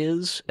this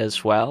is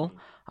as well.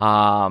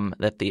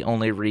 That the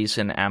only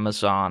reason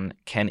Amazon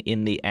can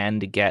in the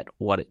end get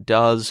what it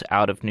does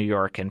out of New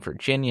York and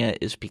Virginia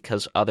is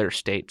because other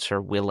states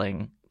are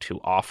willing to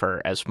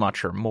offer as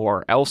much or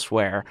more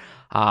elsewhere.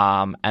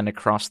 And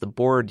across the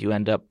board, you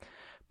end up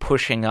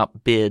pushing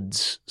up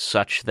bids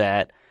such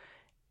that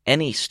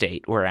any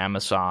state where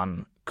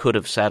Amazon could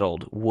have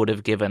settled would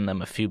have given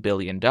them a few $1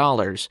 billion,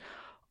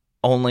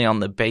 only on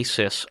the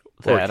basis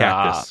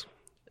that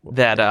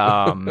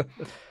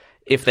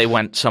if they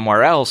went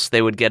somewhere else,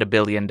 they would get $1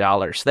 billion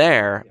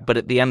there. But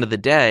at the end of the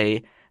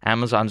day,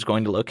 Amazon's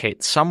going to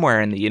locate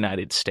somewhere in the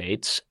United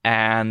States,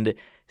 and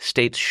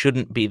states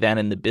shouldn't be then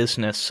in the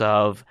business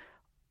of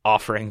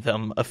offering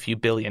them a few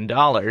 $1 billion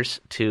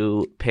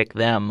to pick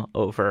them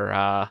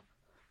over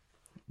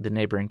the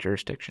neighboring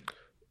jurisdiction.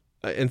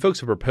 And folks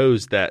have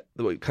proposed that,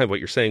 kind of what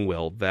you're saying,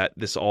 Will, that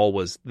this all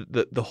was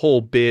the whole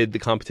bid, the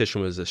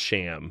competition was a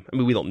sham. I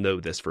mean, we don't know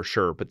this for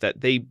sure, but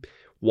that they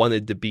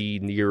wanted to be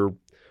near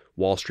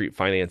Wall Street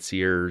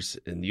financiers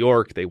in New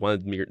York. They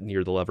wanted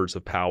near the levers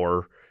of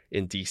power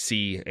in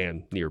D.C.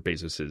 and near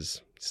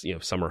Bezos's,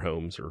 summer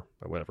homes or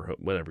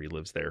whenever he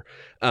lives there.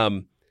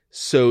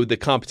 So the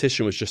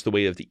competition was just the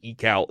way to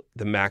eke out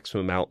the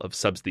maximum amount of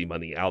subsidy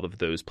money out of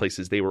those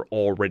places they were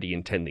already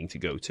intending to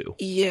go to.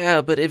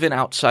 Yeah, but even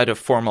outside of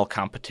formal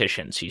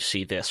competitions, you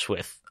see this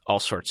with all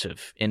sorts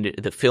of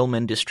the film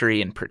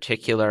industry in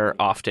particular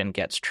often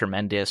gets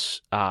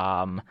tremendous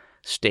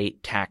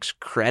state tax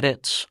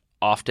credits.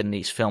 Often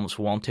these films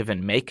won't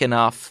even make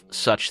enough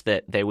such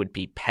that they would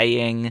be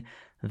paying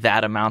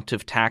that amount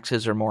of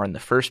taxes or more in the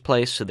first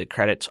place. So the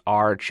credits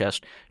are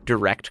just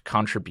direct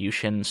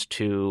contributions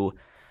to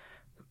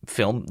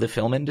the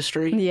film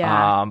industry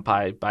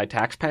by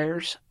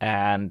taxpayers.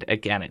 And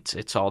again,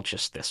 it's all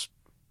just this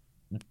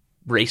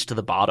race to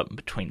the bottom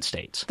between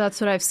states.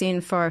 That's what I've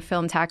seen for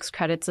film tax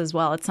credits as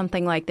well. It's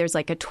something like there's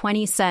like a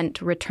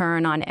 20-cent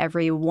return on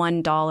every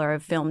 $1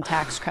 of film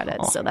tax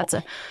credits. So that's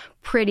a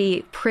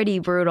pretty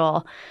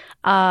brutal.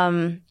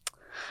 So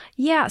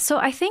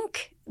I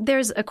think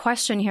there's a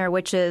question here,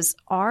 which is,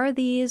 are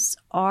these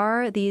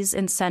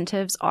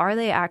incentives, are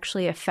they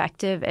actually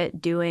effective at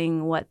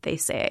doing what they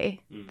say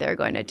they're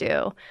going to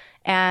do?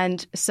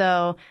 And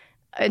so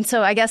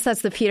I guess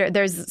that's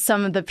there's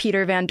some of the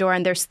Peter Van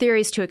Doren, there's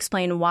theories to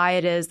explain why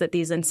it is that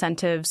these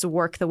incentives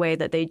work the way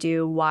that they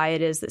do, why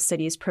it is that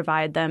cities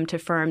provide them to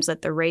firms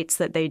at the rates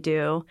that they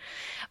do.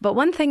 But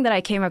one thing that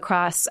I came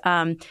across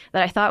that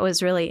I thought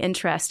was really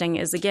interesting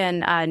is,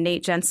 again,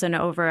 Nate Jensen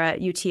over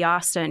at UT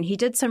Austin. He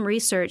did some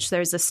research.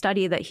 There's a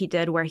study that he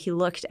did where he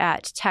looked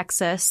at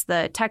Texas,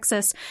 the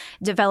Texas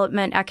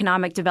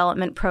Economic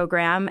Development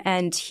Program,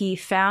 and he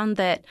found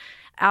that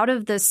out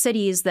of the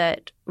cities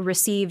that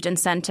received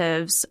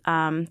incentives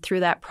through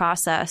that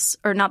process,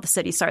 or not the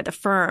cities, sorry, the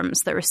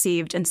firms that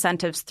received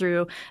incentives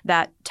through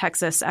that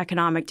Texas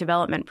Economic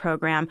Development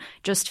Program,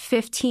 just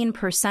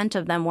 15%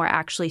 of them were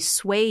actually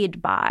swayed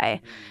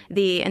by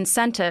the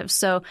incentives.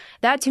 So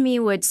that to me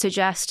would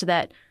suggest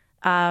that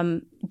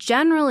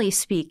generally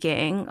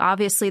speaking,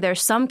 obviously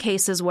there's some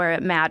cases where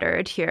it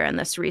mattered here in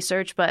this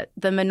research, but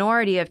the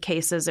minority of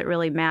cases it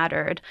really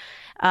mattered.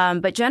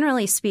 But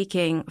generally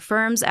speaking,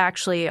 firms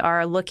actually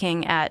are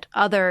looking at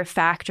other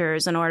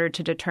factors in order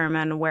to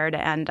determine where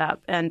to end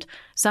up. And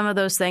some of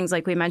those things,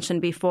 like we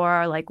mentioned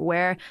before, like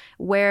where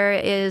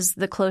is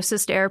the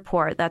closest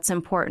airport? That's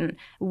important.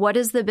 What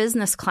is the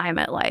business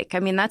climate like? I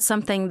mean, that's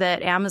something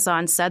that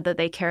Amazon said that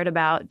they cared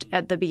about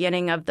at the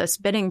beginning of this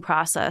bidding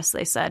process.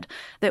 They said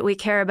that we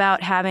care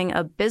about having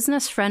a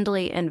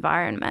business-friendly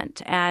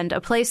environment and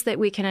a place that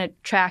we can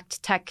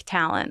attract tech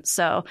talent.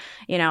 So,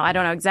 I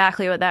don't know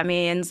exactly what that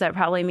means. That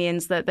probably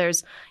means that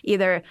there's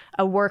either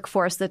a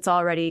workforce that's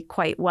already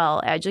quite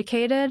well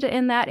educated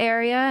in that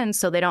area, and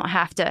so they don't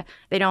have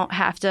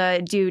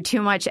to do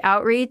too much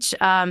outreach.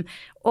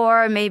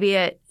 Or maybe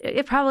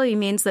it probably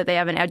means that they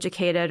have an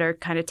educated or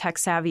kind of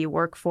tech-savvy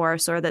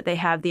workforce, or that they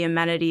have the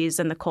amenities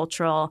and the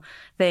cultural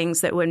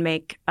things that would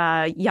make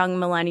young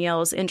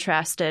millennials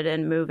interested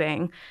in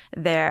moving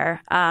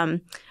there.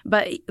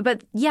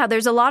 But yeah,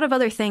 there's a lot of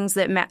other things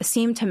that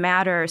seem to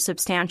matter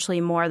substantially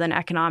more than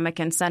economic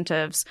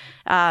incentives.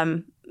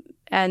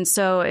 And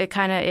so it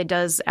kind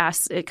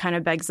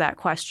of begs that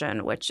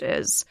question, which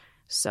is,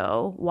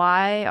 so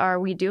why are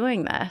we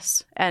doing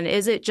this? And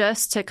is it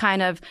just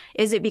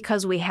is it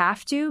because we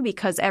have to,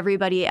 because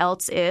everybody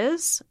else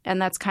is?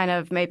 And that's kind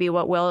of maybe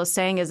what Will is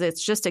saying, is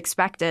it's just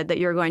expected that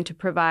you're going to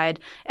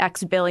provide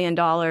X billion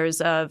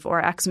dollars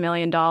or X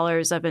million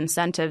dollars of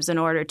incentives in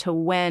order to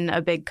win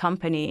a big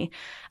company.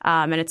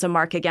 And it's a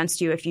mark against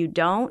you if you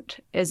don't.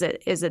 Is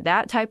it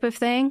that type of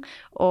thing?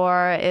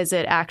 Or is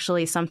it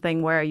actually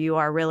something where you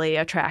are really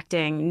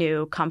attracting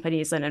new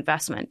companies and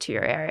investment to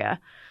your area?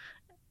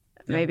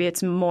 Maybe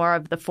it's more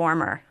of the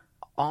former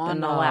than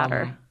the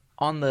latter.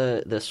 On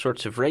the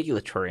sorts of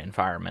regulatory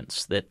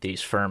environments that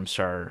these firms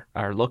are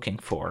looking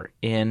for,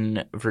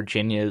 in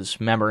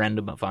Virginia's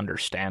Memorandum of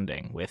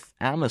Understanding with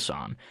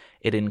Amazon,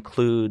 it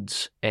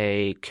includes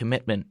a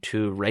commitment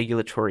to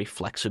regulatory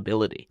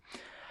flexibility,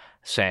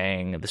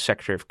 saying the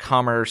Secretary of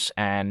Commerce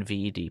and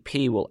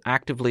VEDP will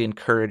actively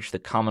encourage the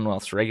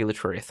Commonwealth's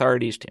regulatory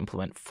authorities to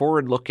implement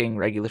forward-looking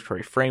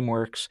regulatory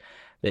frameworks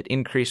that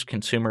increase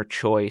consumer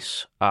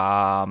choice,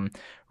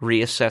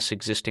 reassess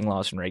existing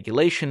laws and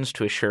regulations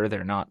to assure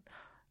they're not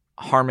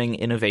harming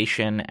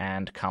innovation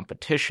and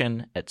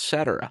competition,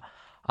 etc.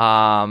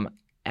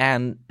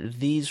 And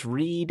these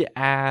read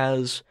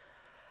as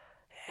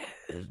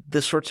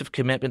the sorts of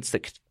commitments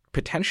that could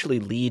potentially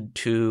lead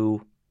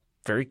to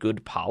very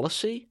good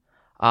policy.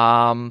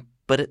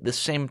 But at the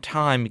same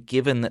time,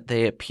 given that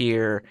they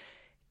appear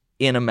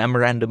in a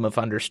memorandum of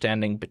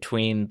understanding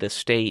between the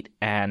state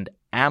and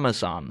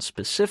Amazon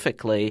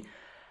specifically,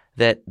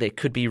 that they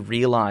could be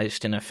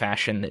realized in a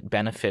fashion that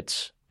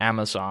benefits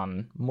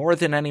Amazon more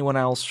than anyone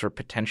else, or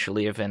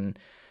potentially even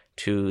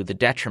to the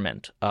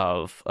detriment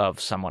of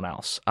someone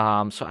else.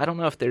 So I don't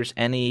know if there's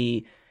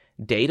any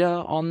data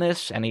on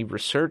this, any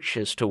research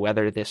as to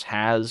whether this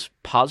has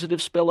positive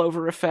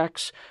spillover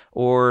effects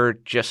or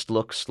just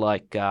looks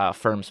like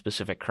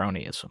firm-specific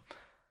cronyism.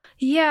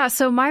 Yeah,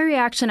 so my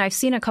reaction, I've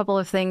seen a couple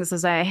of things,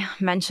 as I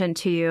mentioned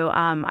to you.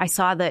 I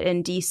saw that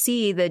in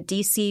D.C., the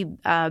D.C.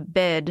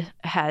 bid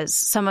has,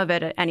 some of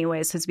it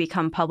anyways, has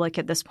become public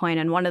at this point.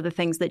 And one of the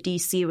things that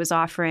D.C. was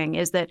offering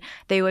is that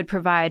they would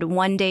provide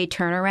one-day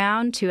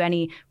turnaround to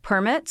any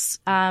permits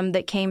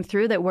that came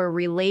through that were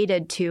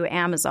related to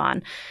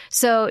Amazon.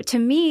 So to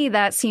me,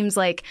 that seems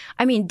like,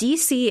 I mean,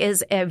 D.C.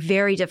 is a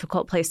very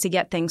difficult place to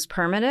get things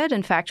permitted.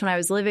 In fact, when I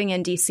was living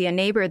in D.C., a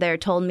neighbor there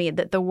told me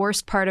that the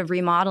worst part of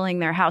remodeling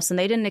their house, and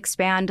they didn't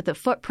expand the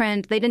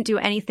footprint. They didn't do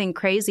anything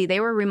crazy.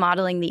 They were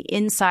remodeling the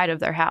inside of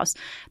their house.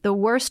 The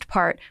worst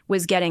part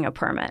was getting a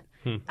permit.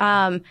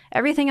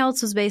 Everything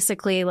else was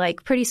basically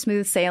like pretty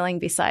smooth sailing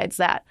besides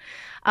that.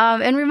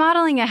 And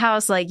remodeling a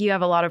house, like, you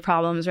have a lot of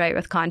problems, right,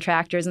 with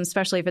contractors, and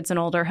especially if it's an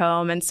older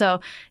home. And so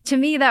to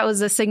me, that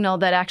was a signal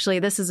that actually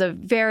this is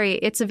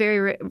it's a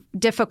very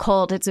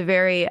difficult, it's a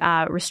very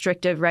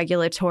restrictive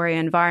regulatory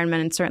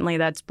environment. And certainly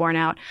that's borne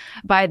out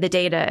by the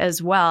data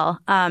as well.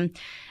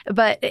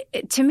 But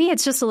to me,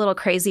 it's just a little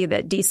crazy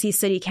that DC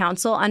City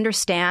Council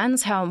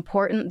understands how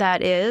important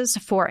that is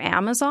for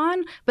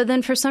Amazon, but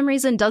then for some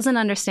reason doesn't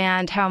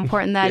understand how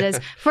important that is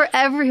for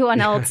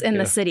everyone else in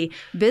the city.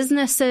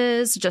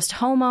 Businesses, just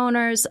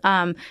homeowners,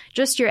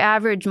 just your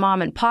average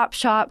mom and pop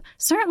shop.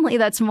 Certainly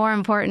that's more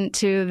important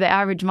to the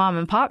average mom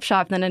and pop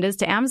shop than it is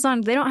to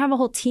Amazon. They don't have a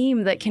whole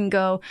team that can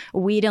go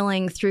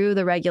wheedling through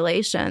the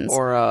regulations.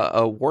 Or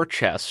a war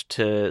chest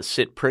to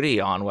sit pretty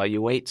on while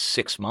you wait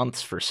 6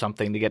 months for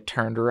something to get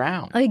turned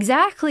around.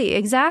 Exactly.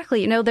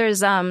 You know, there's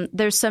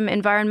some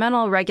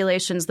environmental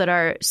regulations that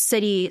are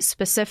city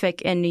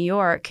specific in New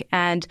York,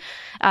 and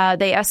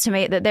they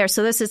estimate that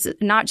so this is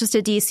not just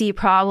a DC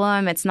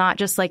problem. It's not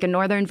just like a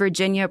Northern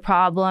Virginia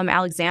problem.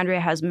 Alexandria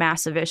has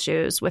massive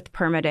issues with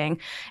permitting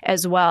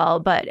as well.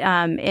 But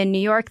in New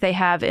York, they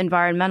have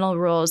environmental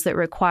rules that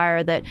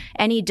require that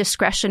any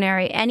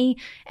discretionary, any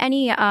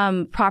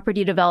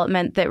property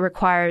development that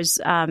requires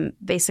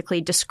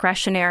basically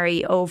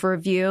discretionary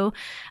overview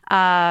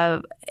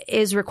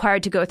is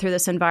required to go through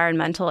this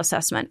environmental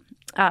assessment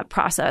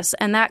process.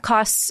 And that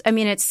costs, I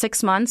mean, it's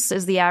 6 months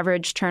is the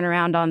average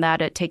turnaround on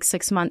that. It takes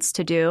 6 months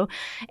to do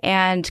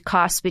and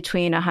costs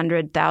between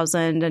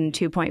 $100,000 and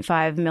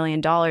 $2.5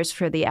 million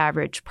for the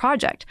average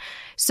project.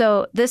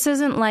 So this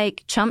isn't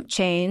like chump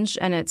change,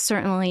 and it's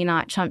certainly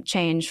not chump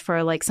change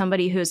for like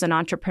somebody who's an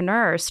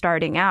entrepreneur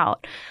starting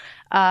out.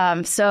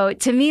 So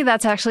to me,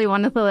 that's actually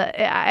one of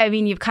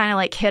you've kind of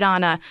like hit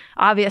on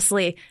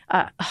obviously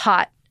a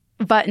hot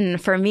button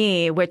for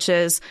me, which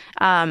is,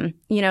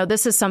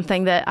 this is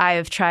something that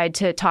I've tried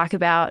to talk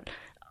about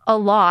a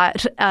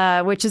lot,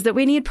 which is that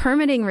we need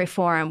permitting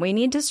reform. We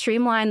need to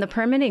streamline the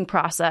permitting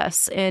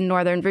process in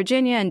Northern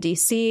Virginia and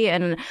DC,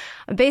 and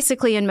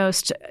basically in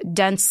most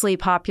densely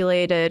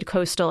populated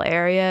coastal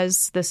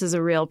areas. This is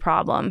a real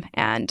problem.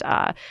 And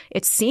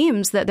it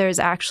seems that there's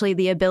actually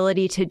the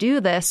ability to do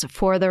this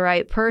for the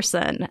right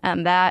person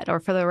or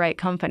for the right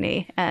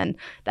company. And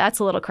that's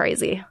a little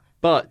crazy.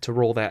 But to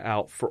roll that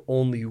out for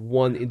only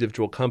one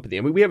individual company,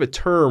 I mean, we have a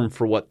term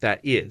for what that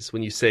is.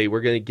 When you say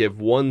we're going to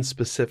give one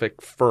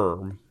specific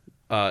firm,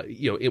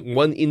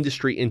 one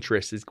industry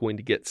interest is going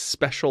to get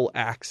special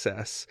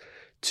access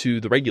to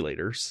the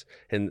regulators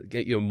and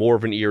get more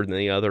of an ear than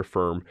any other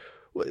firm.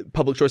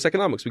 Public choice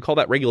economics, we call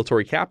that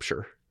regulatory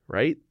capture,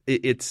 right?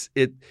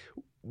 It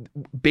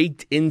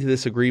baked into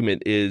this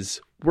agreement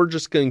is we're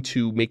just going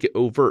to make it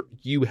overt.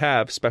 You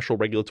have special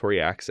regulatory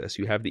access.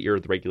 You have the ear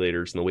of the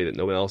regulators in a way that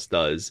no one else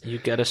does. You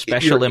get a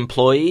special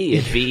employee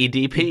at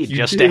VEDP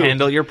just to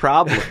handle your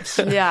problems.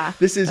 Yeah,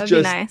 this is that'd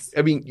just. Be nice.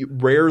 I mean,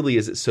 rarely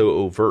is it so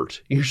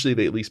overt. Usually,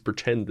 they at least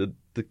pretend to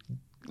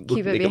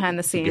keep it behind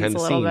the scenes a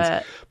little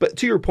bit. But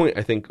to your point,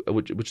 I think,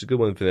 which is a good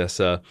one,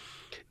 Vanessa,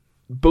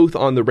 both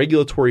on the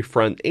regulatory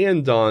front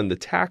and on the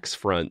tax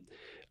front.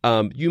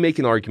 You make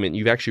an argument.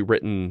 You've actually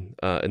written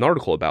an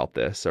article about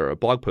this, or a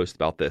blog post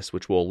about this,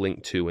 which we'll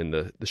link to in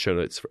the show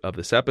notes of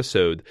this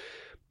episode,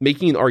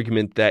 making an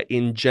argument that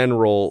in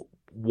general,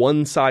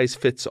 one size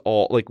fits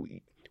all. Like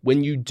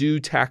when you do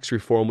tax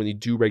reform, when you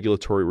do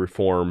regulatory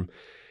reform,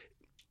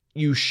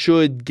 you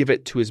should give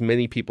it to as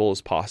many people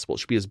as possible. It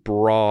should be as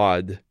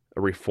broad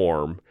a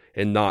reform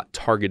and not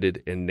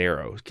targeted and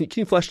narrow. Can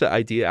you flesh that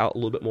idea out a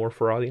little bit more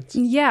for our audience?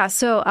 Yeah,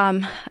 so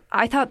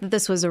I thought that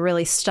this was a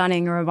really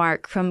stunning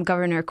remark from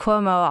Governor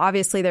Cuomo.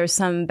 Obviously, there's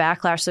some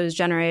backlash that was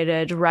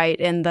generated right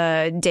in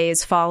the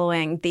days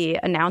following the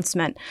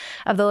announcement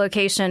of the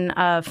location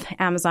of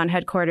Amazon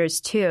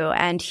headquarters, too.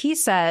 And he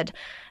said,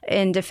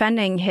 in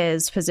defending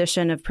his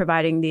position of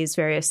providing these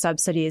various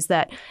subsidies,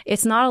 that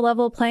it's not a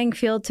level playing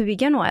field to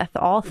begin with.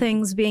 All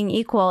things being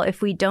equal,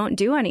 if we don't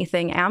do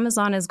anything,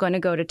 Amazon is going to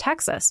go to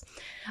Texas.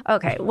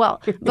 Okay,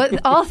 well, but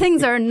all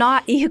things are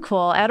not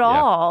equal at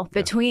all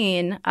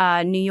between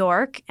New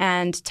York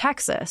and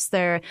Texas.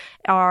 There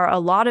are a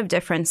lot of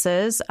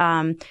differences.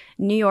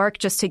 New York,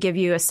 just to give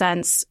you a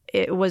sense,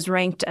 it was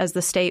ranked as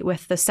the state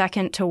with the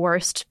second to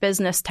worst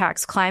business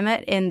tax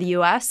climate in the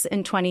U.S.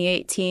 in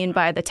 2018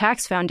 by the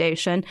Tax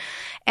Foundation.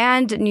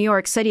 And New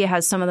York City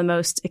has some of the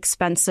most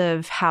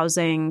expensive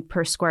housing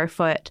per square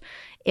foot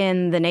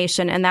in the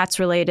nation, and that's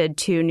related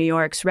to New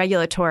York's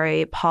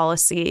regulatory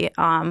policy,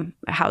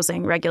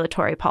 housing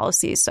regulatory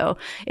policy. So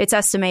it's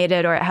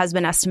estimated, or it has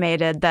been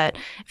estimated, that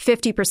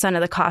 50%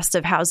 of the cost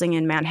of housing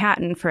in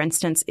Manhattan, for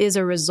instance, is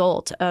a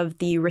result of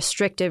the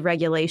restrictive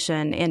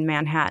regulation in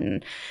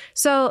Manhattan.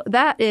 So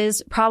that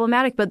is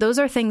problematic, but those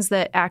are things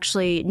that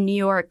actually New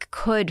York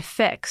could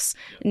fix.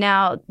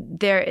 Now,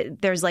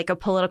 there's like a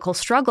political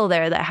struggle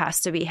there that has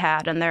to be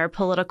had, and there are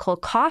political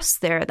costs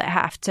there that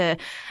have to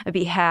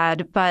be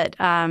had. But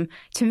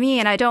to me,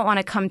 and I don't want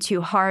to come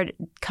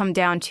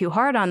down too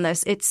hard on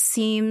this, it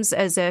seems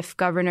as if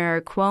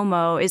Governor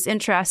Cuomo is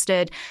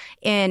interested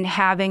in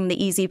having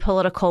the easy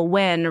political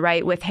win,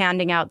 right, with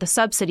handing out the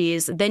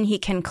subsidies. Then he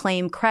can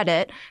claim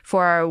credit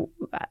for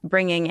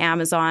bringing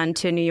Amazon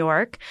to New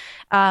York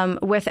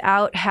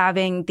without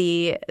having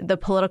the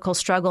political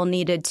struggle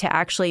needed to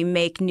actually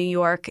make New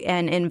York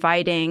an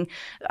inviting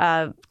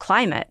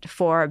climate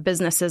for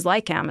businesses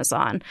like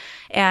Amazon.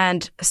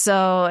 And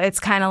so it's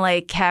kind of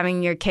like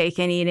having your cake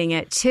and eating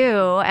it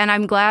too. And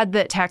I'm glad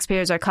that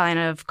taxpayers are kind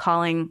of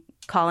calling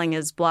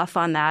his bluff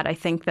on that. I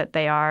think that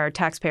they are.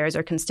 Taxpayers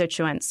or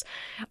constituents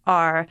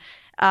are.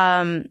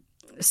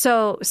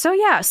 So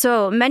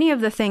many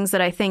of the things that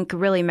I think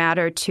really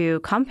matter to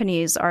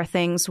companies are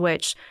things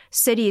which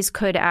cities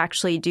could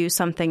actually do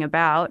something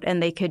about,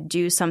 and they could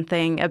do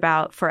something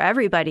about for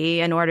everybody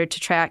in order to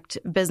attract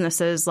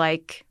businesses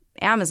like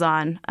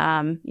Amazon.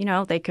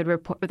 They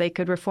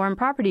could reform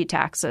property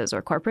taxes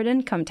or corporate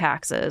income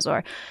taxes,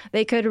 or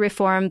they could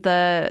reform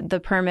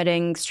the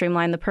permitting,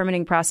 streamline the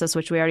permitting process,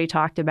 which we already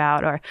talked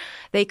about, or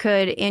they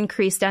could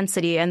increase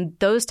density. And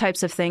those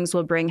types of things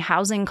will bring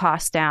housing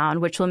costs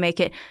down, which will make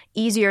it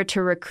easier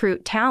to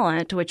recruit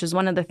talent, which is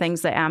one of the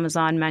things that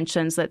Amazon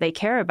mentions that they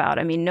care about.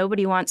 I mean,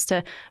 nobody wants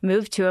to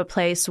move to a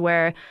place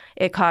where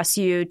it costs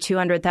you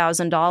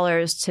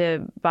 $200,000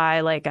 to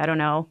buy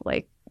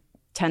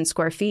 10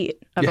 square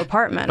feet of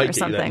apartment or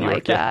something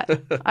like that.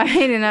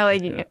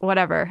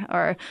 Whatever,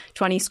 or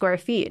 20 square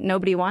feet.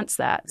 Nobody wants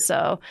that.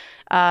 So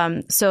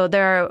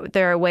there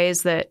are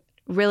ways that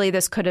really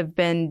this could have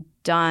been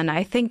done,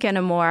 I think, in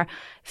a more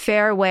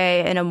fair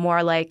way, in a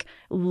more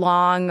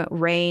long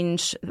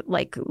range,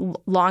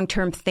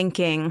 long-term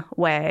thinking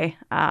way.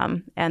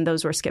 And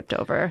those were skipped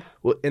over.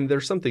 Well, and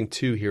there's something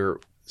too here,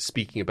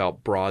 speaking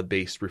about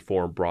broad-based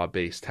reform,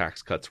 broad-based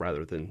tax cuts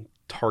rather than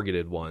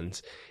targeted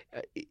ones,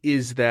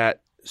 is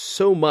that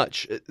so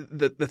much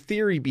the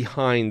theory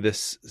behind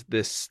this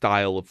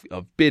style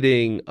of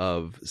bidding,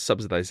 of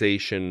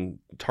subsidization,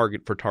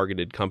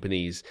 targeted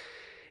companies,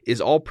 is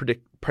all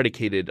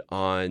predicated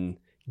on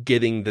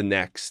getting the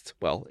next,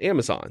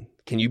 Amazon.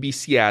 Can you be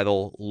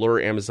Seattle, lure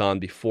Amazon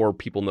before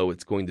people know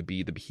it's going to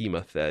be the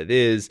behemoth that it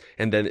is,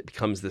 and then it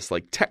becomes this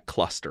tech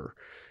cluster.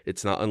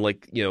 It's not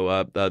unlike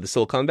the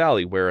Silicon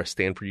Valley, where a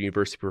Stanford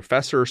University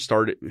professor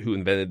who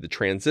invented the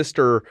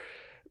transistor.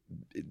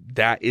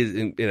 That is,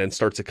 and then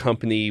starts a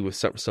company with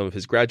some of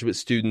his graduate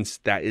students.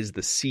 That is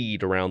the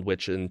seed around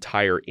which an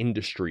entire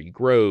industry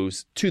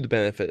grows to the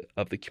benefit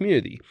of the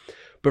community.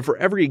 But for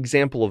every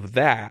example of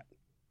that,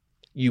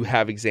 you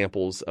have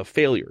examples of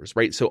failures,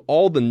 right? So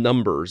all the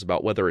numbers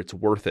about whether it's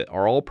worth it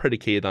are all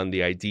predicated on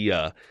the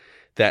idea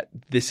that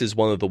this is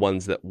one of the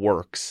ones that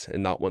works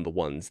and not one of the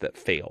ones that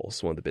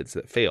fails, one of the bids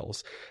that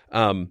fails.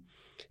 So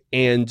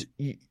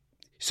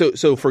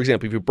for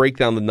example, if you break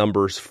down the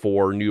numbers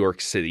for New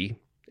York City,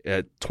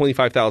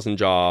 25,000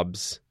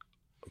 jobs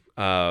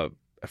for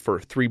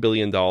 $3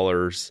 billion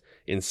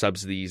in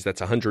subsidies.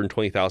 That's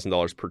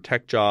 $120,000 per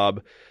tech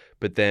job.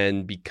 But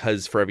then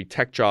because for every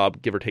tech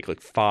job, give or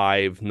take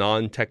 5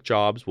 non-tech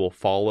jobs will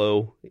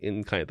follow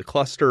in kind of the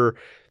cluster,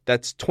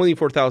 that's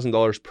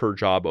 $24,000 per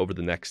job over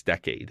the next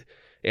decade.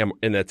 And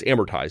that's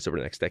amortized over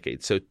the next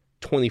decade. So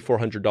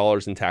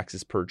 $2,400 in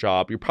taxes per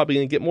job. You're probably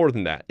going to get more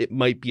than that. It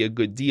might be a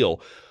good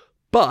deal.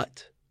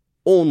 But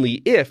only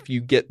if you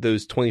get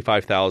those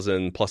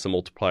 25,000 plus a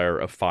multiplier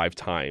of 5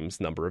 times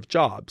number of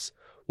jobs.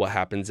 What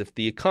happens if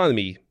the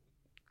economy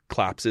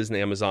collapses and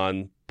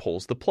Amazon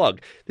pulls the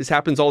plug? This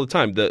happens all the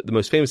time. The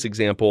most famous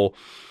example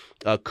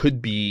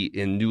could be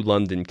in New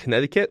London,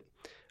 Connecticut.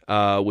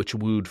 which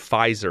wooed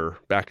Pfizer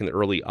back in the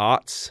early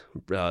aughts,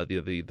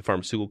 the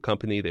pharmaceutical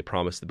company. They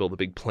promised to build a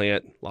big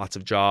plant, lots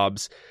of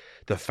jobs.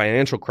 The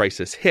financial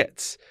crisis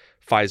hits.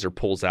 Pfizer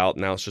pulls out.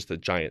 Now it's just a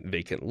giant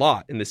vacant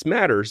lot. And this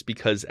matters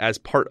because as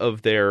part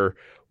of their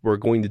we're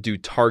going to do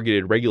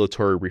targeted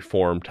regulatory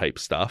reform type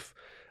stuff.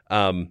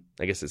 I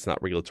guess it's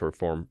not regulatory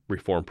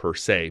reform per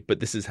se,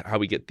 but this is how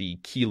we get the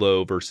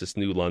Kelo versus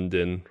New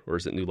London, or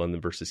is it New London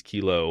versus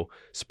Kelo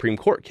Supreme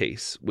Court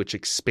case, which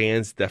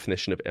expands the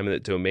definition of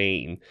eminent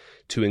domain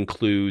to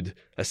include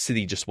a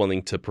city just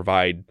wanting to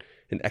provide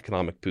an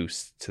economic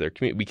boost to their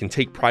community. We can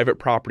take private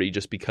property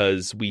just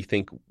because we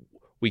think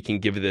we can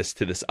give this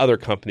to this other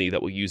company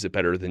that will use it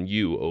better than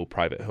you,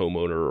 private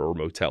homeowner or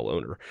motel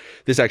owner.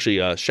 This actually,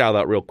 shout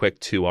out real quick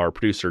to our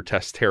producer,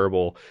 Tess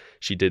Terrible.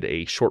 She did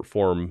a short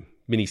form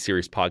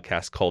mini-series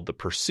podcast called The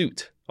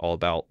Pursuit, all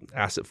about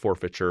asset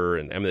forfeiture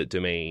and eminent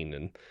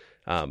domain.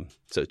 And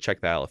so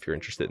check that out if you're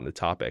interested in the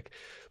topic.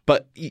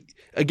 But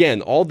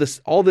again, all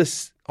these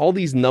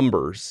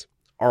numbers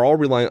are all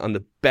reliant on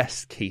the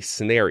best case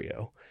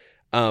scenario.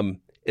 And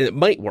it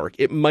might work.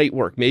 It might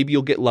work. Maybe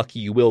you'll get lucky.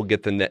 You will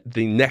get the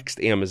next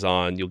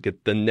Amazon. You'll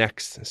get the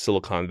next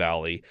Silicon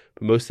Valley.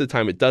 But most of the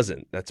time it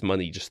doesn't. That's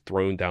money just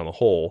thrown down a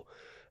hole.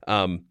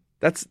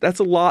 That's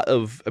a lot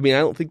of, I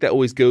don't think that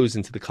always goes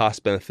into the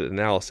cost-benefit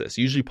analysis.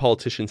 Usually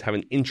politicians have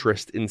an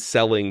interest in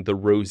selling the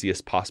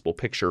rosiest possible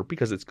picture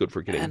because it's good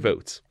for getting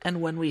votes.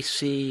 And when we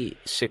see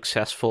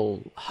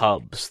successful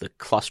hubs, the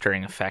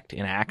clustering effect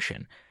in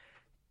action,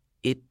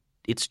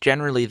 it's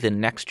generally the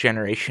next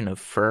generation of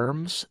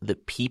firms, the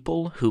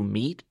people who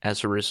meet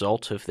as a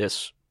result of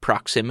this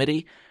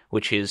proximity,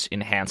 which is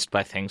enhanced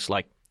by things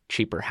like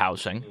cheaper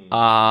housing,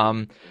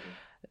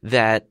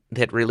 that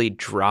really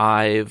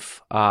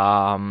drive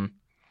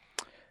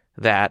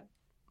that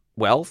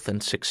wealth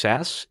and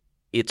success.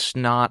 It's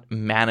not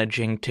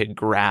managing to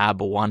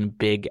grab one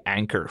big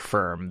anchor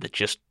firm that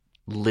just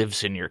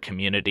lives in your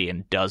community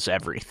and does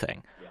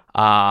everything.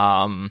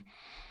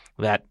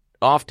 That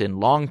often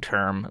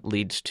long-term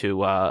leads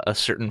to a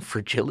certain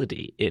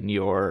fragility in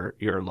your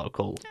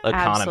local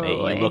economy.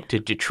 Absolutely. You look to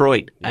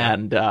Detroit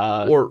and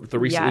or the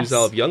recent news Yes.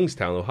 out of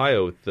Youngstown,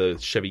 Ohio, with the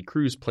Chevy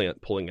Cruze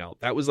plant pulling out.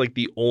 That was like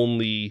the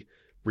only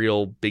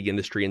real big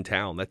industry in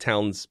town. That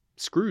town's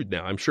screwed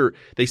now. I'm sure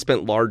they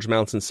spent large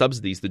amounts in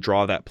subsidies to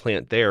draw that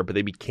plant there, but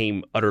they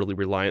became utterly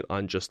reliant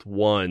on just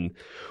one.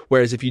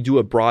 Whereas if you do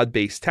a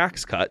broad-based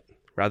tax cut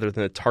rather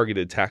than a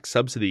targeted tax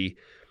subsidy,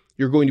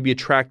 you're going to be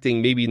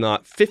attracting maybe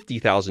not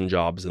 50,000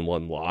 jobs in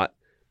one lot,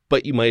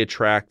 but you might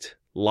attract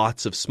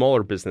lots of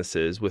smaller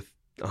businesses with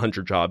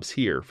 100 jobs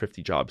here,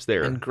 50 jobs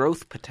there. and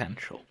growth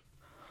potential.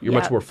 You're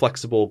much more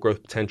flexible,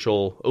 growth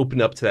potential, open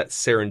up to that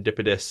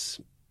serendipitous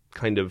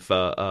kind of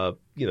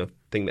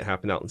thing that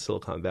happened out in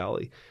Silicon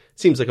Valley.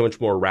 Seems like a much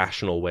more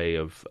rational way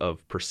of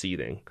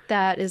proceeding.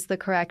 That is the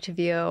correct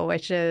view,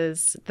 which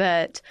is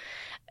that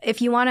if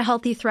you want a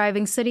healthy,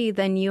 thriving city,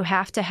 then you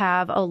have to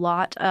have a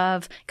lot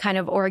of kind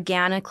of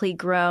organically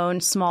grown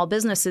small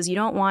businesses. You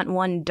don't want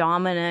one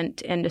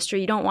dominant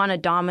industry. You don't want a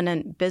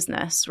dominant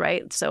business,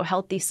 right? So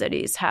healthy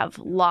cities have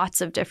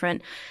lots of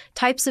different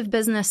types of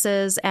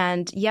businesses.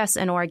 And yes,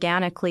 and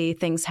organically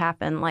things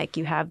happen, like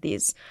you have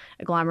these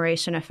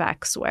agglomeration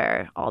effects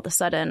where all of a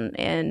sudden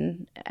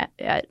in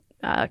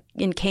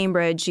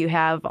Cambridge, you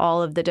have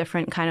all of the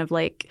different kind of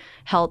like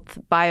health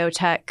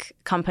biotech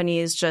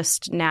companies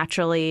just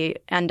naturally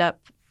end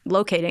up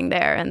locating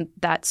there. And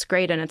that's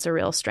great. And it's a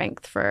real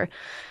strength for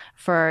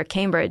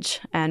Cambridge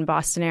and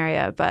Boston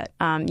area. But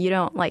you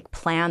don't like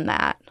plan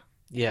that.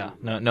 Yeah,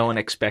 no one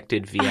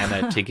expected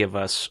Vienna to give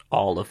us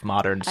all of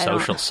modern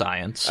social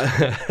science.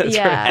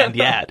 Yeah. And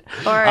yet.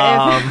 Or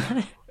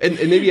And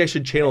maybe I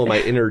should channel my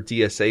inner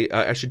DSA.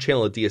 I should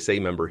channel a DSA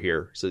member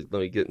here. So let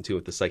me get into it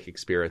with the psychic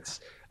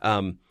spirits.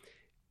 But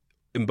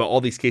all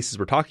these cases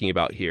we're talking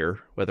about here,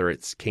 whether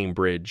it's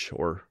Cambridge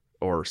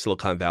or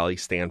Silicon Valley,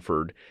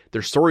 Stanford,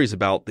 they're stories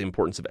about the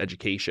importance of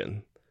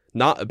education,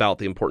 not about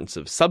the importance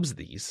of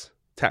subsidies,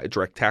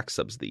 direct tax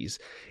subsidies.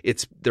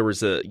 There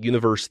was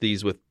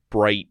universities with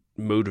bright,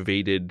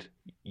 motivated,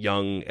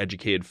 young,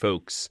 educated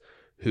folks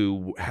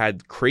who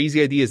had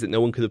crazy ideas that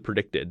no one could have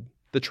predicted.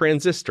 The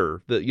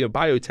transistor, the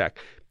biotech,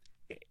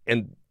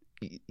 and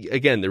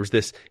again, there was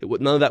this.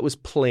 None of that was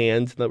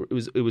planned.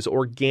 It was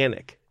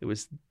organic. It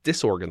was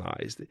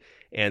disorganized,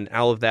 and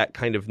out of that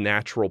kind of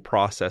natural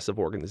process of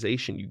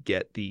organization, you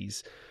get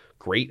these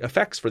great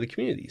effects for the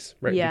communities,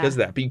 right? Yeah. Because of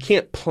that. But you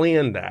can't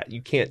plan that.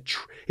 You can't.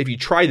 If you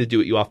try to do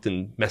it, you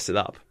often mess it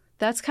up.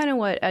 That's kind of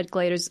what Ed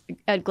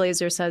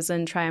Glaeser says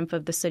in Triumph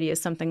of the City,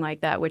 is something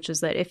like that, which is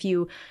that if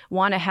you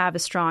want to have a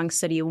strong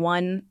city,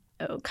 one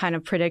kind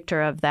of predictor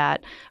of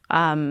that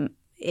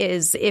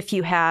is if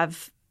you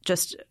have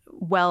just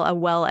a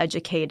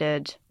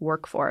well-educated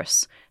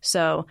workforce.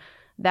 So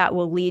that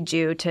will lead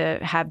you to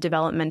have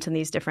development in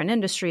these different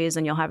industries,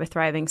 and you'll have a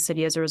thriving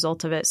city as a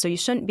result of it. So you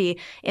shouldn't be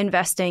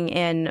investing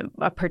in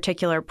a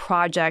particular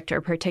project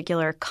or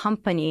particular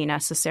company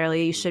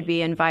necessarily. You should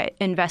be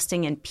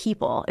investing in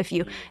people. If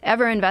you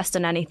ever invest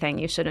in anything,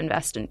 you should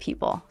invest in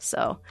people.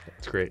 So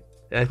That's great.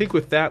 And I think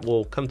with that,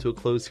 we'll come to a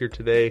close here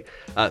today.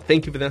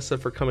 Thank you, Vanessa,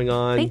 for coming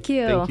on. Thank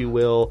you. Thank you,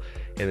 Will.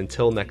 And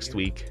until next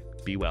week,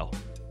 be well.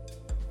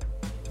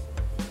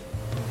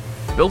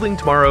 Building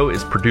Tomorrow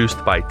is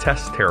produced by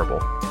Tess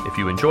Terrible. If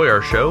you enjoy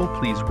our show,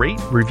 please rate,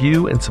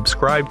 review, and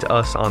subscribe to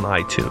us on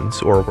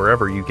iTunes or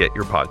wherever you get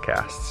your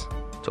podcasts.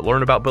 To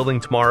learn about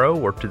Building Tomorrow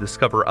or to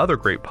discover other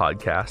great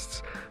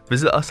podcasts,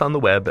 visit us on the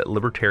web at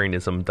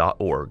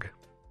libertarianism.org.